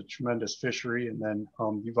just a tremendous fishery. And then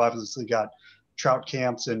you've obviously got trout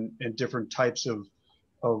camps and different types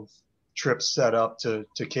of trips set up to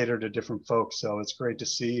cater to different folks. So it's great to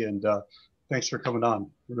see, and thanks for coming on.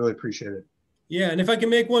 We really appreciate it. Yeah, and if I can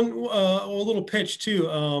make one a little pitch too,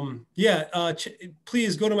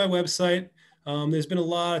 please go to my website. There's been a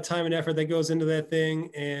lot of time and effort that goes into that thing,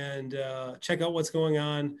 and check out what's going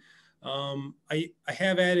on. I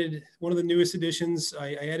have added one of the newest additions.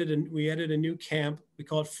 We added a new camp. We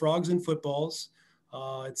call it Frogs and Footballs.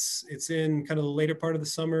 It's in kind of the later part of the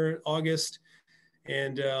summer, August.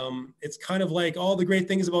 And it's kind of like all the great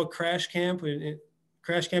things about Crash Camp.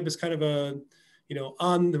 Crash Camp is kind of a,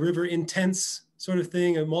 on the river intense sort of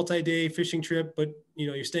thing, a multi-day fishing trip, but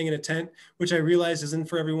you're staying in a tent, which I realize isn't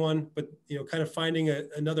for everyone, but kind of finding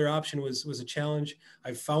another option was a challenge.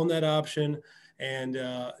 I found that option, and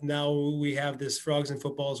now we have this Frogs and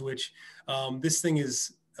Footballs, which this thing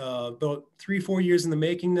is about 3-4 years in the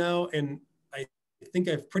making now, and I think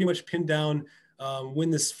I've pretty much pinned down when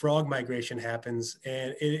this frog migration happens.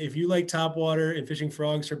 And if you like topwater and fishing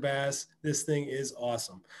frogs for bass, this thing is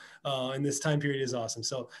awesome. And this time period is awesome.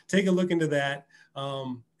 So take a look into that.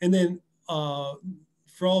 And then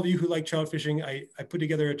for all of you who like trout fishing, I put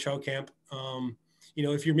together a trout camp.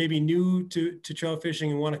 If you're maybe new to trout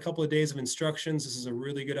fishing and want a couple of days of instructions, this is a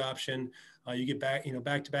really good option. You get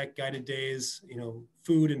back-to-back guided days,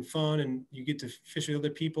 food and fun, and you get to fish with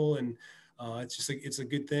other people, and it's a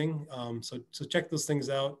good thing. So check those things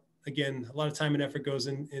out. Again, a lot of time and effort goes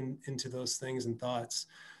into those things and thoughts.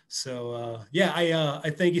 So I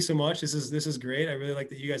thank you so much. This is great. I really like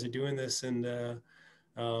that you guys are doing this, and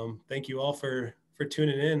thank you all for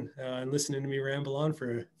tuning in and listening to me ramble on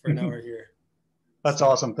for an hour here. That's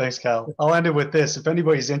awesome. Thanks, Kyle. I'll end it with this. If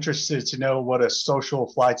anybody's interested to know what a social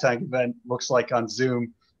fly tying event looks like on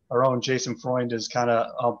Zoom, our own Jason Freund is kind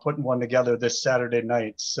of putting one together this Saturday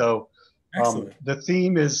night. So the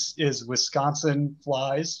theme is Wisconsin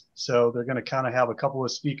flies. So they're going to kind of have a couple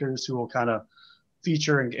of speakers who will kind of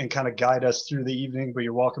feature and kind of guide us through the evening, but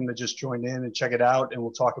you're welcome to just join in and check it out. And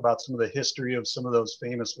we'll talk about some of the history of some of those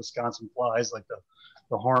famous Wisconsin flies, like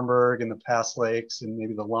the Hornberg and the Pass Lakes and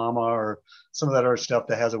maybe the Llama, or some of that other stuff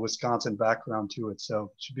that has a Wisconsin background to it.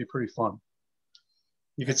 So it should be pretty fun.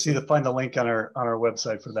 You can find the link on our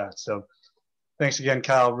website for that. So thanks again,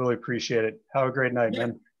 Kyle. Really appreciate it. Have a great night,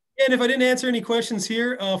 man. And if I didn't answer any questions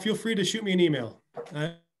here, feel free to shoot me an email.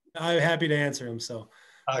 I'm happy to answer them. So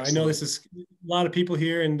I know this is a lot of people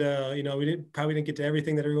here, and we probably didn't get to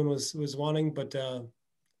everything that everyone was wanting, but I'm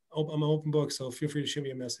an open book, so feel free to shoot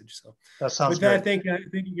me a message. So that sounds great. Thank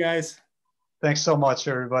you, guys. Thanks so much,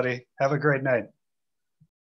 everybody. Have a great night.